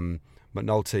yeah,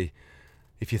 McNulty,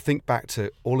 if you think back to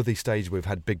all of these stages we've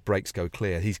had big breaks go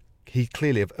clear, he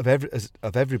clearly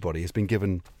of everybody has been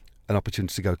given an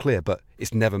opportunity to go clear, but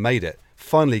it's never made it.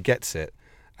 Finally gets it,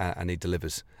 and he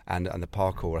delivers. And the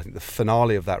parkour, I think the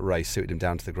finale of that race suited him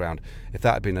down to the ground. If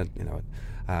that had been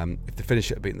if the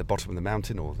finisher had been at the bottom of the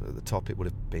mountain or at the top, it would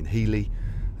have been Healy.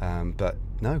 But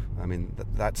no, I mean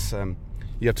that's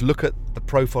you have to look at the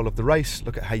profile of the race,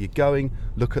 look at how you're going,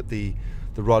 look at the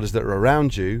riders that are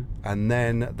around you, and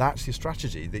then that's your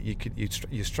strategy. That you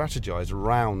strategize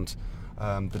around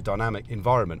the dynamic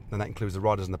environment, and that includes the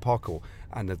riders and the parkour.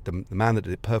 And the man that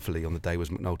did it perfectly on the day was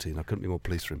McNulty, and I couldn't be more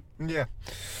pleased for him. Yeah.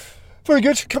 Very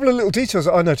good. A couple of little details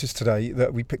that I noticed today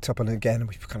that we picked up on again, and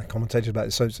we've kind of commentated about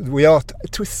it. So we are,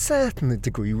 to a certain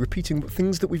degree, repeating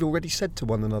things that we've already said to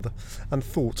one another and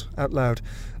thought out loud.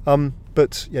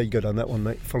 But yeah, you go down that one,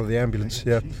 mate. Follow the ambulance.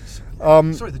 Yeah.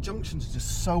 Sorry, the junctions are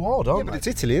just so odd, aren't they? But it's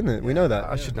Italy, isn't it? We know that.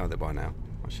 I should know that by now.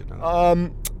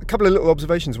 A couple of little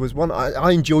observations was one, I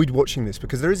enjoyed watching this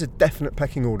because there is a definite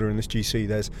pecking order in this GC.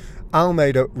 There's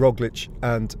Almeida, Roglic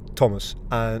and Thomas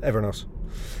and everyone else.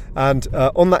 And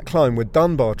on that climb where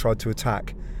Dunbar tried to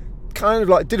attack, kind of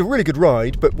like did a really good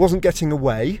ride but wasn't getting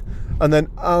away, and then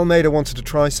Almeida wanted to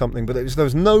try something, but there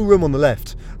was no room on the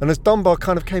left, and as Dunbar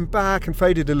kind of came back and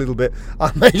faded a little bit,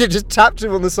 Almeida just tapped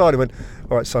him on the side and went,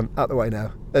 all right son, out the way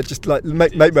now, just like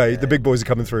make way, the big boys are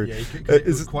coming through. Yeah, it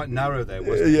was quite narrow there,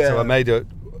 wasn't it? Yeah. So Almeida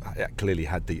clearly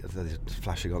had the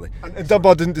flashing on it, and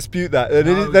Dunbar didn't dispute that.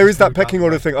 There is that pecking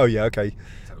order thing. Oh yeah, okay,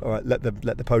 all right, let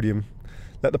the podium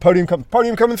come.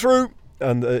 Podium coming through,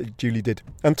 and Julie did.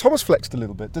 And Thomas flexed a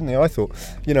little bit, didn't he? I thought,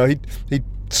 he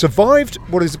survived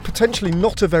what is potentially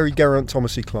not a very Geraint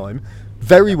Thomasy climb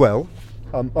very well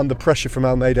under pressure from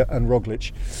Almeida and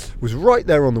Roglic. Was right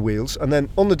there on the wheels, and then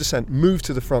on the descent moved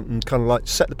to the front and kind of like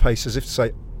set the pace as if to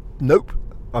say, nope,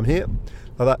 I'm here.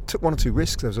 Now that took one or two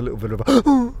risks. There was a little bit of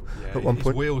at one point.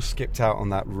 His wheels skipped out on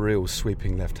that real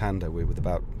sweeping left-hander with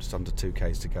about just under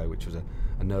 2Ks to go, which was a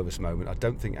nervous moment. I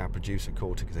don't think our producer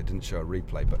caught it because they didn't show a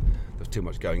replay, but there was too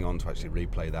much going on to actually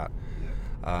replay that.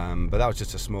 But that was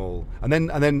just a small, and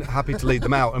then happy to lead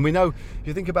them out. And we know, if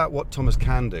you think about what Thomas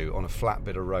can do on a flat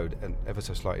bit of road and ever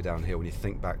so slightly downhill, when you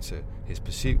think back to his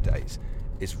pursuit days,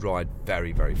 is ride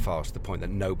very, very fast to the point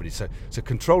that nobody. So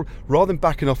control, rather than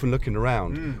backing off and looking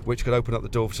around, which could open up the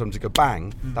door for someone to go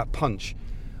bang, that punch.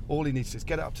 All he needs is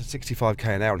get it up to 65k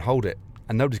an hour and hold it,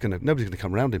 and nobody's going to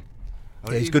come around him.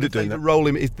 Yeah, he's good at doing that. Roll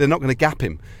him, they're not going to gap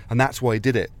him, and that's why he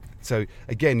did it. So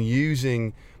again,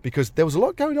 because there was a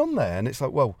lot going on there, and it's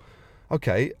like, well,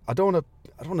 okay, I don't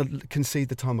want to concede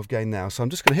the time of gain now, so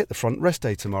I'm just going to hit the front, rest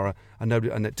day tomorrow,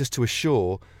 and just to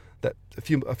assure that a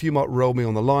few might roll me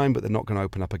on the line, but they're not going to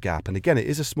open up a gap. And again, it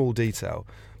is a small detail,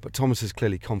 but Thomas is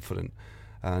clearly confident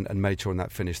and made sure in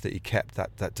that finish that he kept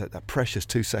that precious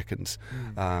 2 seconds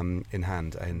in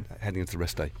hand and heading into the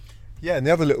rest day. Yeah, and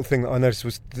the other little thing that I noticed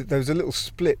was there was a little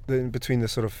split between the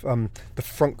sort of the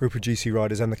front group of GC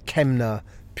riders and the Kemna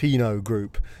Pinot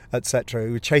group, etc.,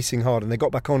 who were chasing hard, and they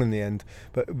got back on in the end.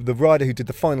 But the rider who did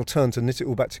the final turn to knit it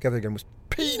all back together again was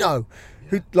Pinot,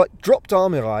 who dropped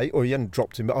Armirai, or he hadn't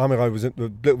dropped him, but Armirai was a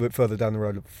little bit further down the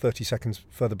road, 30 seconds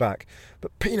further back.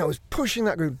 But Pinot was pushing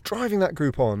that group, driving that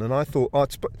group on, and I thought, I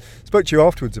spoke to you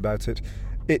afterwards about it.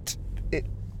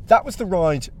 That was the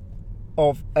ride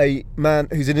of a man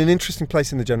who's in an interesting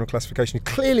place in the general classification,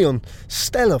 clearly on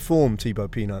stellar form,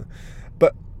 Thibaut Pinot.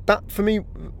 But that, for me,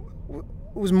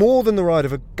 was more than the ride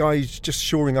of a guy who's just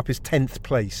shoring up his 10th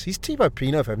place. He's Thibaut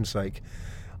Pinot, for heaven's sake.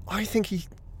 I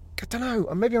don't know,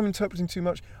 maybe I'm interpreting too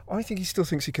much. I think he still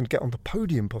thinks he can get on the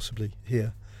podium possibly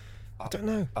here. I don't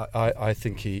know. I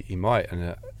think he might,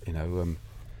 and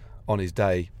on his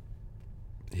day,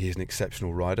 he's an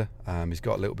exceptional rider. He's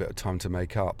got a little bit of time to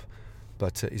make up,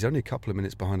 but he's only a couple of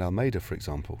minutes behind Almeida, for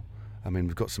example. I mean,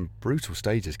 we've got some brutal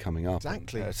stages coming up.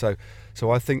 Exactly.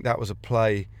 So I think that was a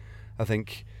play. I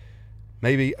think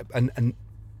maybe, and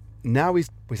now he's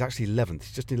actually 11th.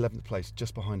 He's just in 11th place,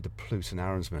 just behind De Plus and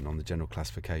Arensman on the general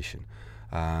classification.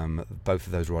 Both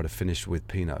of those riders finished with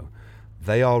Pinot.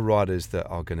 They are riders that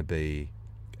are going to be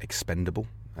expendable.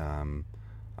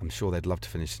 I'm sure they'd love to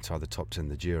finish inside the top 10 of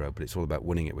the Giro, but it's all about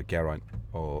winning it with Geraint.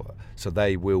 So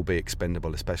they will be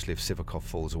expendable, especially if Sivakov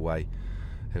falls away,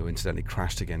 who incidentally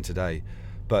crashed again today.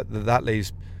 But that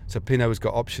leaves... So Pinot has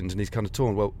got options, and he's kind of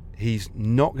torn. Well, he's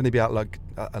not going to be allowed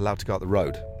to go out the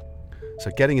road.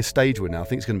 So getting a stage win now, I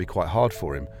think it's going to be quite hard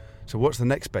for him. So what's the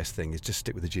next best thing? Is just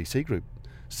stick with the GC group,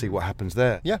 see what happens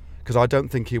there. Yeah. Because I don't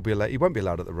think he won't be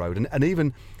allowed at the road, and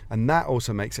that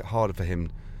also makes it harder for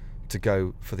him to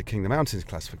go for the King of the Mountains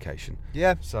classification.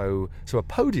 Yeah. So a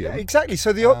podium. Yeah, exactly.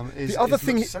 So the other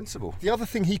thing, sensible. The other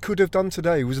thing he could have done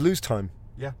today was lose time.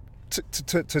 Yeah.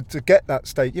 To get that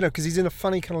stage, because he's in a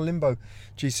funny kind of limbo,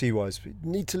 GC wise. You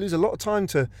need to lose a lot of time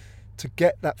to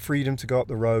get that freedom to go up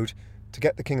the road, to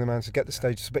get the King of the Mountains, to get the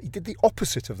stages. But he did the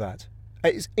opposite of that.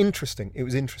 It was interesting.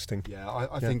 Yeah,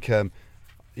 I think.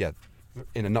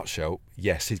 In a nutshell,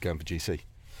 yes, he's going for GC.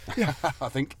 Yeah, I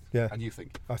think. Yeah, and you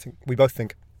think? I think we both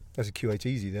think. There's a Q8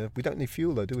 Easy there. We don't need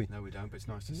fuel though, do we? No, we don't. But it's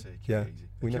nice to see. Yeah,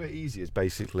 Q8 Easy is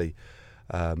basically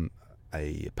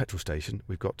a petrol station.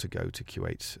 We've got to go to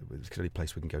Q8. It's the only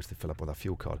place we can go to fill up with our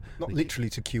fuel card. Not literally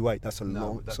to Q8. That's a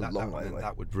long way away.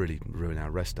 That would really ruin our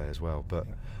rest day as well. But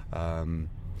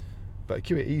but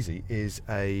Q8 Easy is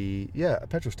a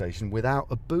petrol station without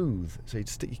a booth, so you'd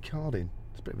stick your card in.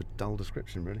 It's a bit of a dull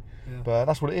description, really. Yeah. But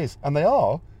that's what it is, and they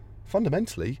are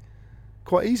fundamentally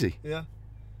quite easy. Yeah.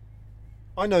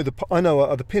 I know the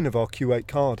pin of our Q8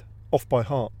 card off by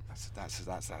heart. That's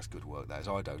good work. That is.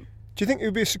 I don't. Do you think it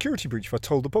would be a security breach if I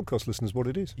told the podcast listeners what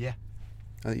it is? Yeah.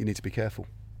 I think you need to be careful.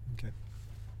 Okay.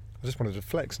 I just wanted to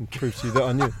flex and prove to you that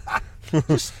I knew.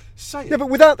 Just say it. Yeah, but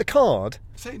without the card.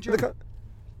 Say it in German.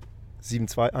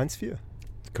 7214.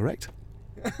 Correct.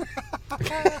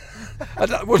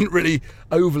 That wasn't really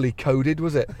overly coded,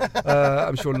 was it?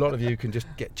 I'm sure a lot of you can just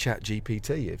get Chat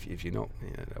GPT if you're not,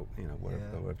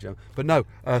 whatever German. But no.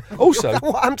 Also,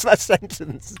 what happened to that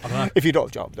sentence? I don't know. If you're not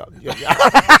job done.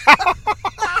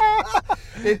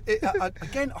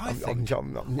 Again, I think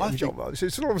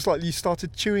it's almost like you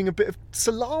started chewing a bit of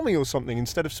salami or something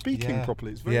instead of speaking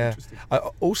properly. It's very interesting. I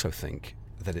also think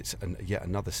that it's yet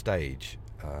another stage.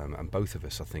 And both of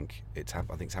us, I think it's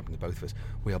happened to both of us.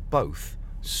 We are both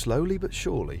slowly but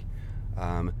surely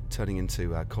turning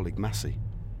into our colleague Massey.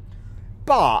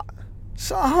 But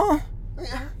a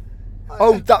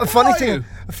funny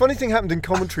thing happened in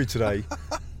commentary today,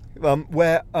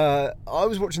 where I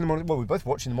was watching the monitor. Well, we're both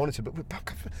watching the monitor, but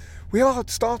we are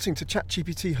starting to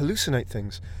ChatGPT hallucinate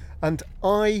things, and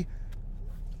I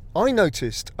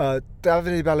noticed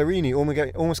Davide Ballerini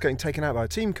almost getting taken out by a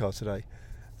team car today.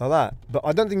 Like that, but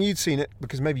I don't think you'd seen it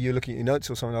because maybe you're looking at your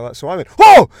notes or something like that. So I went,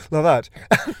 "Oh!" like that.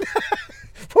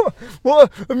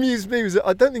 What amused me was that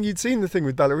I don't think you'd seen the thing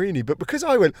with Ballerini, but because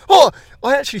I went, "Oh!"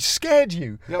 I actually scared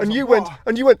you, and you went,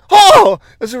 "Oh!"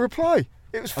 as a reply.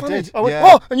 It was funny. I went,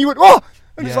 "Oh!" and you went, "Oh!"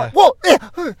 and it's like, "What?"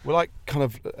 We're like I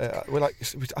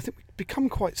think we've become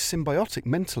quite symbiotic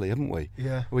mentally, haven't we?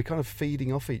 Yeah. We're kind of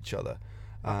feeding off each other,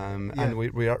 and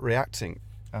we are reacting.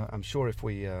 I'm sure if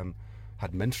we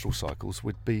had menstrual cycles,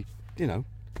 we'd be,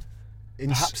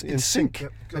 perhaps in sync.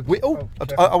 Yep.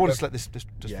 I want to let this just.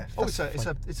 Yeah, it's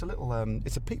a little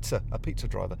it's a pizza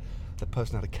driver. The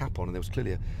person had a cap on, and there was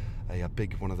clearly a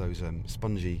big one of those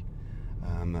spongy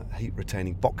heat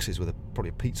retaining boxes with probably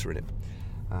a pizza in it.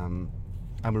 And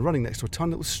we're running next to a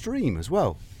tiny little stream as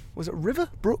well. Was it a river,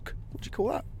 brook? What do you call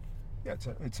that? Yeah,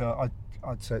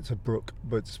 I'd say it's a brook,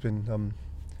 but it's been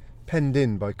penned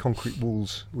in by concrete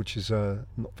walls, which is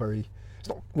not very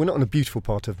we're not in a beautiful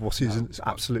part of what is an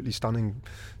absolutely stunning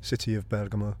city of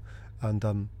Bergamo, and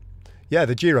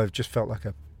the Giro just felt like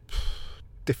a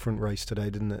different race today,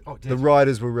 didn't it? Oh, it did. The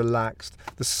riders were relaxed.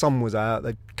 The sun was out.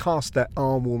 They cast their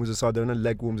arm warmers aside. There were no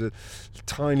leg warmers. A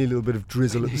tiny little bit of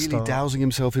drizzle at the Healy start. dousing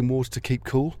himself in water to keep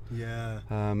cool. Yeah.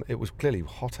 It was clearly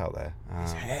hot out there.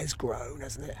 His hair's grown,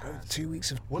 hasn't it? 2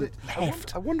 weeks of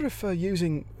I wonder if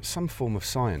using some form of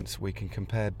science we can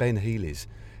compare Ben Healy's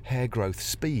hair growth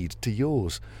speed to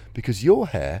yours, because your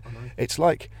hair, it's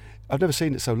like, I've never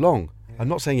seen it so long. I'm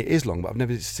not saying it is long, but I've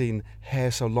never seen hair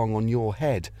so long on your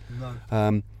head.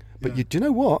 No. But do you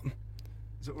know what?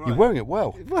 Is it right? You're wearing it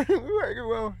well. Wearing it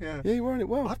well, yeah. Yeah, you're wearing it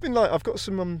well. I've got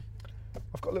some,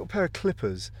 I've got a little pair of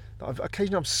clippers that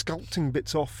occasionally I'm sculpting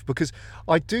bits off, because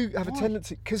I do have a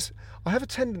tendency,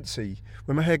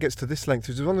 when my hair gets to this length,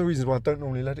 which is one of the reasons why I don't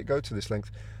normally let it go to this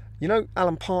length. You know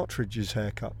Alan Partridge's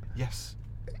haircut? Yes.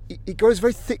 It goes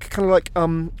very thick, kind of like, I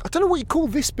don't know what you call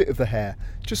this bit of the hair,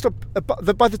 just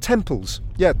by the temples.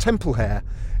 Yeah, temple hair.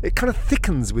 It kind of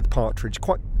thickens with Partridge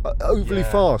quite overly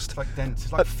fast. It's like dense.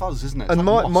 It's like fuzz, isn't it? It's And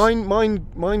like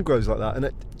mine grows like that, and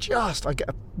I get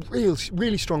a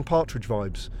really strong Partridge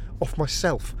vibes off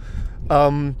myself.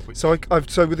 So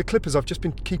with the clippers, I've just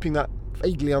been keeping that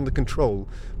vaguely under control.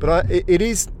 But it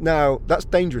is now, that's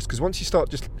dangerous, because once you start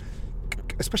just,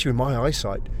 especially with my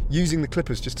eyesight, using the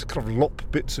clippers just to kind of lop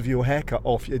bits of your haircut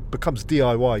off, it becomes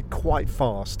DIY quite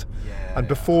fast. Yeah, and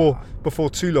before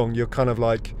too long, you're kind of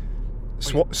like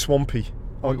swampy,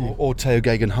 aren't you? Or Theo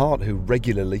Geoghegan Hart, who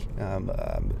regularly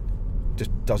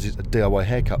just does his DIY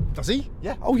haircut. Does he?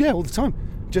 Yeah. Oh yeah, all the time.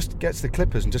 Just gets the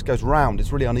clippers and just goes round.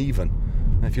 It's really uneven.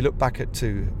 And if you look back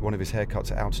to one of his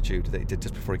haircuts at altitude that he did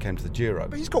just before he came to the Giro.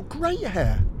 But he's got great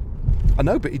hair. I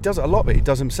know, but he does it a lot. But he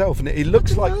does himself, and he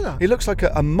looks like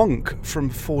a monk from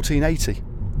 1480,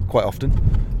 quite often.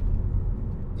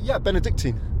 Yeah,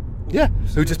 Benedictine. Yeah,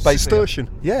 who just basically. Cistercian.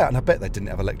 Yeah, and I bet they didn't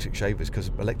have electric shavers because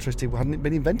electricity hadn't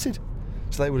been invented,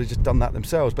 so they would have just done that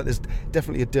themselves. But there's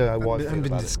definitely a DIY. It hadn't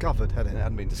been discovered, had it? It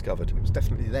hadn't been discovered. It was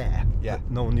definitely there. Yeah,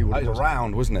 but no one knew what it was.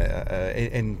 Around, wasn't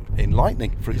it? In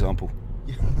lightning, for example.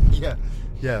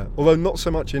 Yeah. Although not so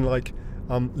much in like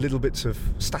little bits of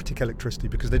static electricity,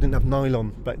 because they didn't have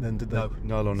nylon back then, did they? No,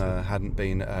 nylon hadn't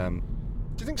been.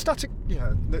 Do you think static?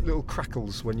 Yeah, little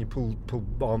crackles when you pull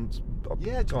garments.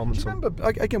 Yeah, do you remember?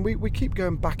 Again, we keep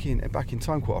going back in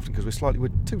time quite often because we're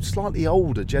two slightly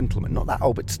older gentlemen, not that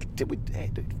old, but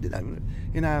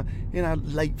in our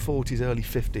late 40s, early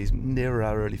 50s, nearer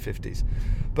our early 50s.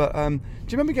 But do you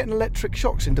remember getting electric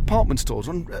shocks in department stores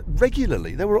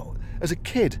regularly? They were, as a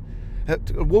kid, at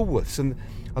Woolworths, and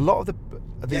a lot of the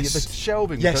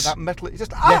shelving, that metal, it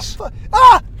just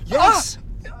yes.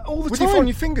 All the with time. your phone,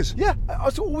 your fingers. Yeah, I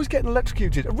was always getting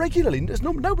electrocuted regularly. There's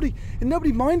nobody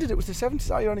minded. It was the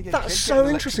 70s. You only get That's so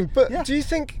interesting. But do you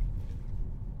think?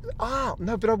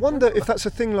 No. But I wonder if that's a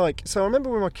thing. Like, so I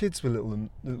remember when my kids were little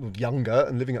younger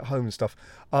and living at home and stuff.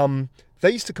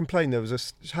 They used to complain. There was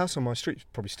a house on my street,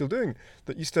 probably still doing,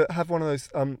 that used to have one of those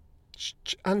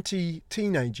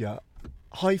anti-teenager,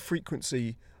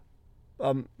 high-frequency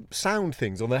sound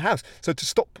things on their house. So to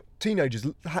stop teenagers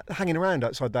hanging around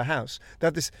outside their house, they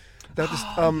had this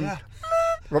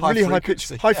really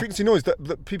high frequency noise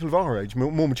that people of our age,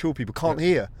 more mature people, can't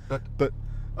hear. But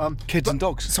kids and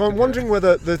dogs. So I'm wondering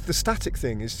whether the static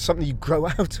thing is something you grow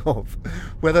out of,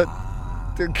 whether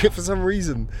for some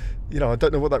reason, I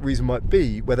don't know what that reason might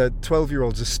be, whether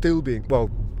 12-year-olds are still being, well,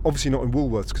 obviously not in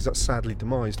Woolworths because that's sadly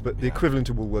demised, but the equivalent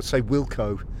of Woolworths, say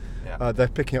Wilko, they're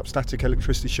picking up static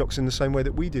electricity shocks in the same way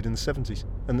that we did in the 70s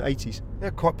and the 80s. Yeah,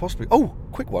 quite possibly. Oh,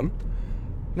 quick one.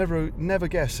 Never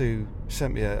guess who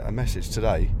sent me a message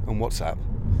today on WhatsApp.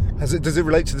 Does it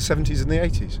relate to the 70s and the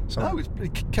 80s? No,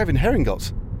 it's Kevin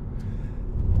Herrengodts.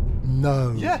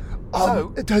 No. Yeah.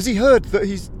 Has he heard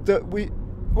that we?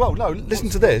 Well, no. Listen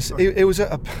to this. It was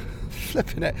a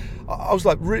flipping it. I was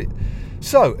like, really.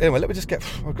 So anyway,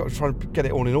 I've got to try and get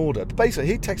it all in order. But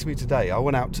basically, he texted me today. I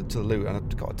went out to the loo and I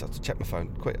got to check my phone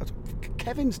quick.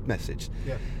 Kevin's message.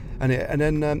 Yeah. And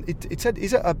then it said,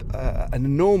 is it an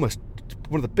enormous,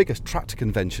 one of the biggest tractor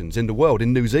conventions in the world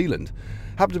in New Zealand?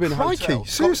 Happened to be in a hotel.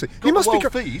 Seriously, got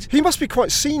he must be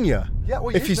quite senior. Yeah,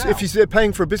 well, if he's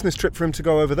paying for a business trip for him to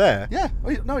go over there. Yeah,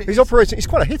 he's operating. He's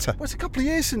quite a hitter. Well, it's a couple of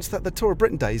years since the Tour of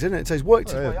Britain days, isn't it? So he's worked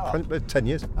his way up. 10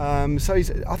 years. So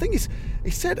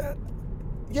he said.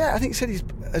 Yeah, I think he said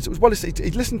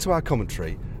he listened to our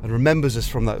commentary and remembers us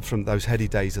from those heady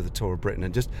days of the Tour of Britain,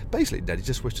 and just basically he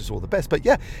just wished us all the best. But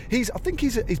yeah, I think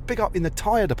he's big up in the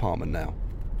tyre department now.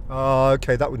 Oh,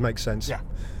 okay, that would make sense. Yeah,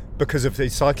 because of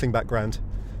his cycling background.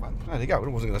 Well, there you go. I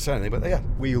wasn't going to say anything, but yeah,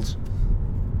 wheels.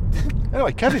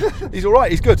 Anyway, Kevin, he's all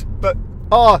right. He's good. But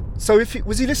so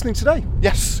was he listening today?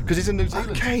 Yes, because he's in New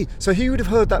Zealand. Okay, so he would have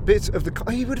heard that bit of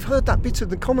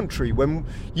the commentary when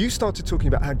you started talking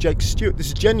about how Jake Stewart. This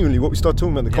is genuinely what we started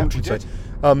talking about in the commentary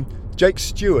today. Jake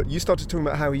Stewart, you started talking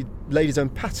about how he laid his own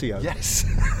patio. Yes,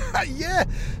 yeah.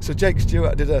 So Jake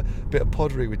Stewart, I did a bit of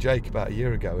poddery with Jake about a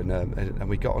year ago, and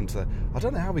we got onto I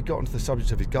don't know how we got onto the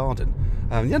subject of his garden.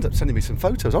 He ended up sending me some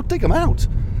photos. I'll dig them out.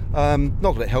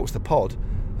 Not that it helps the pod.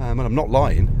 And I'm not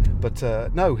lying, but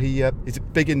no, he's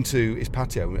big into his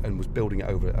patio and was building it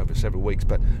over several weeks,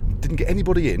 but didn't get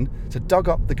anybody in, so dug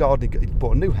up the garden. He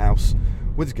bought a new house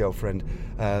with his girlfriend,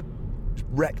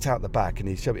 wrecked out the back, and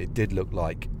he showed it did look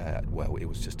like, it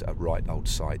was just a right old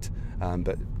site,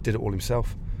 but did it all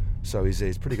himself. So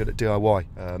he's pretty good at DIY.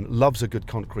 Loves a good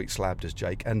concrete slab, does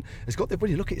Jake, and it's got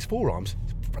when you look at his forearms,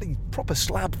 it's pretty proper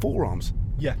slab forearms.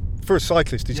 Yeah, for a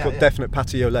cyclist, he's got definite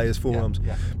patio layers forearms.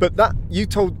 Yeah. But you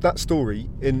told that story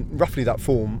in roughly that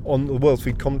form on the World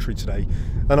Feed commentary today,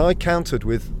 and I countered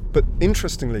with, but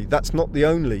interestingly, that's not the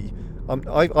only.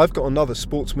 I've got another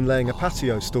sportsman laying a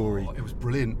patio story. It was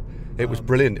brilliant. It was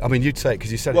brilliant. I mean, you'd say it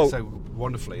because you said it so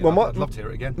wonderfully. I'd love to hear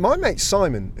it again. My mate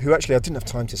Simon, who actually I didn't have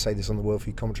time to say this on the World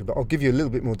Feed commentary, but I'll give you a little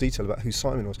bit more detail about who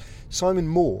Simon was. Simon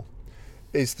Moore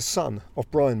is the son of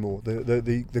Brian Moore,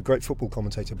 the great football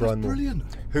commentator Brian Moore, brilliant.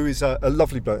 Who is a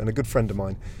lovely bloke and a good friend of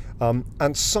mine.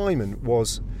 And Simon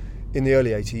was in the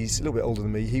early 80s, a little bit older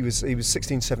than me. He was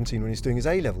 16, 17 when he was doing his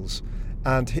A-levels,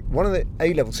 and one of the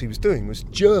A-levels he was doing was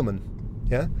German,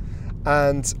 yeah.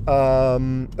 And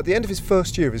at the end of his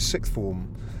first year of his sixth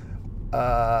form,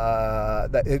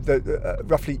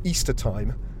 roughly Easter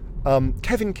time,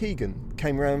 Kevin Keegan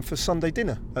came round for Sunday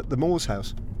dinner at the Moore's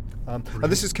house. And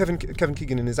this is Kevin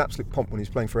Keegan in his absolute pomp when he was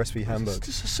playing for SV Hamburg.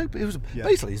 It was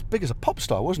basically as big as a pop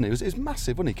star, wasn't it? It was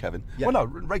massive, wasn't he, Kevin? Yeah. Well,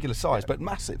 no, regular size, but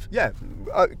massive. Yeah,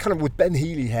 kind of with Ben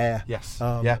Healy hair. Yes.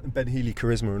 Ben Healy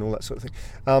charisma and all that sort of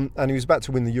thing. And he was about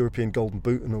to win the European Golden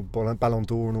Boot and Ballon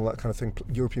d'Or and all that kind of thing,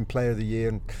 European Player of the Year,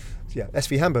 and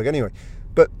SV Hamburg anyway.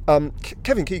 But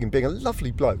Kevin Keegan, being a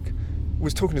lovely bloke,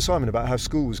 was talking to Simon about how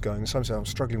school was going. And Simon said, I'm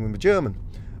struggling with my German.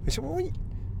 He said, well,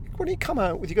 why don't you come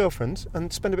out with your girlfriend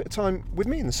and spend a bit of time with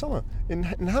me in the summer in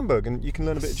Hamburg, and you can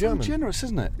learn a bit of German. So generous,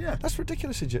 isn't it? Yeah. That's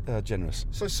ridiculously generous.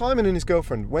 So Simon and his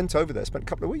girlfriend went over there, spent a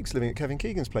couple of weeks living at Kevin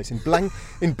Keegan's place in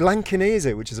Blankenese,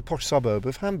 which is a posh suburb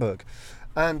of Hamburg.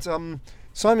 And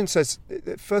Simon says,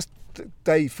 first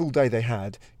full day they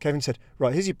had, Kevin said,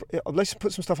 right, let's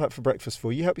put some stuff out for breakfast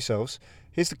for you, help yourselves.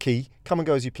 Here's the key, come and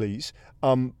go as you please.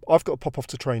 I've got to pop off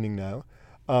to training now.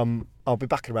 I'll be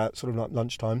back at about sort of like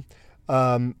lunchtime.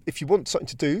 If you want something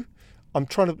to do, I'm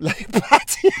trying to lay a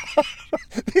patio.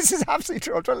 This is absolutely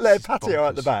true. I'm trying to lay a patio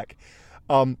out the back.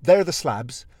 There are the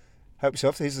slabs. Help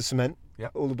yourself. Here's the cement.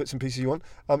 Yep. All the bits and pieces you want.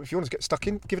 If you want to get stuck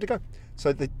in, give it a go.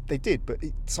 So they did. But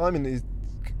Simon is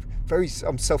very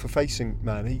self-effacing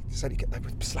man. He said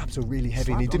the slabs are really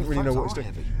heavy, and he didn't really know what he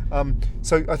was doing.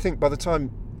 So I think by the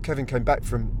time Kevin came back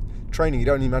from training, he'd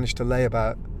only managed to lay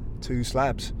about 2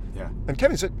 slabs. Yeah. And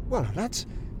Kevin said, well, lads,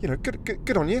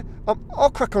 good on you. I'll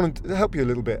crack on and help you a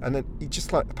little bit. And then he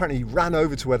just apparently he ran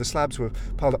over to where the slabs were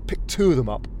piled up, picked 2 of them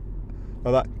up,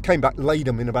 like that, came back, laid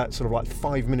them in about sort of like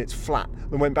 5 minutes flat,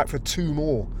 and went back for 2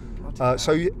 more.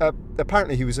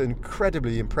 Apparently he was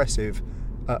incredibly impressive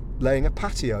at laying a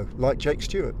patio like Jake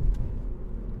Stewart.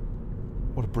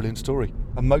 What a brilliant story.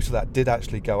 And most of that did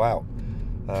actually go out.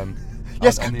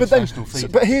 Yes, on the but then,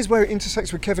 feed. but here's where it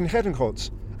intersects with Kevin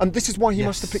Herrengodts. And this is why he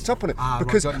must have picked up on it,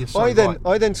 because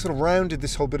I then sort of rounded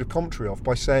this whole bit of commentary off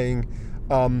by saying,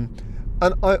 and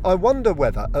I wonder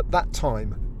whether at that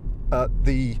time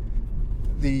the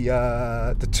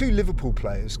 2 Liverpool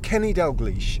players, Kenny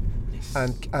Dalglish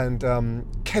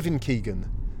and Kevin Keegan,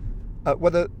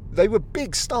 whether they were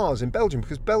big stars in Belgium,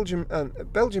 because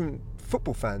Belgium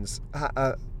football fans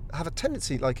have a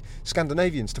tendency, like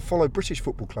Scandinavians, to follow British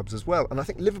football clubs as well. And I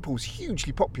think Liverpool's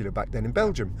hugely popular back then in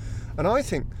Belgium. And I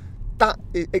think that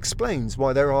explains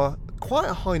why there are quite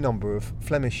a high number of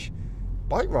Flemish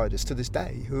bike riders to this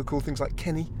day who are called things like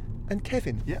Kenny and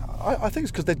Kevin. Yeah, I think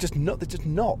it's because they're just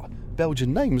not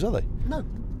Belgian names, are they? No,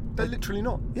 they're literally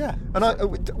not. Yeah.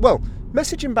 And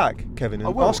message him back, Kevin,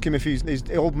 and ask him if his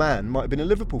old man might have been a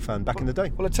Liverpool fan back in the day.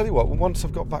 Well, I tell you what, once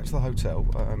I've got back to the hotel,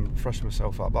 freshen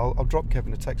myself up, I'll drop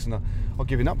Kevin a text and I'll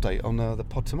give you an update on the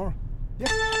pod tomorrow. Yeah.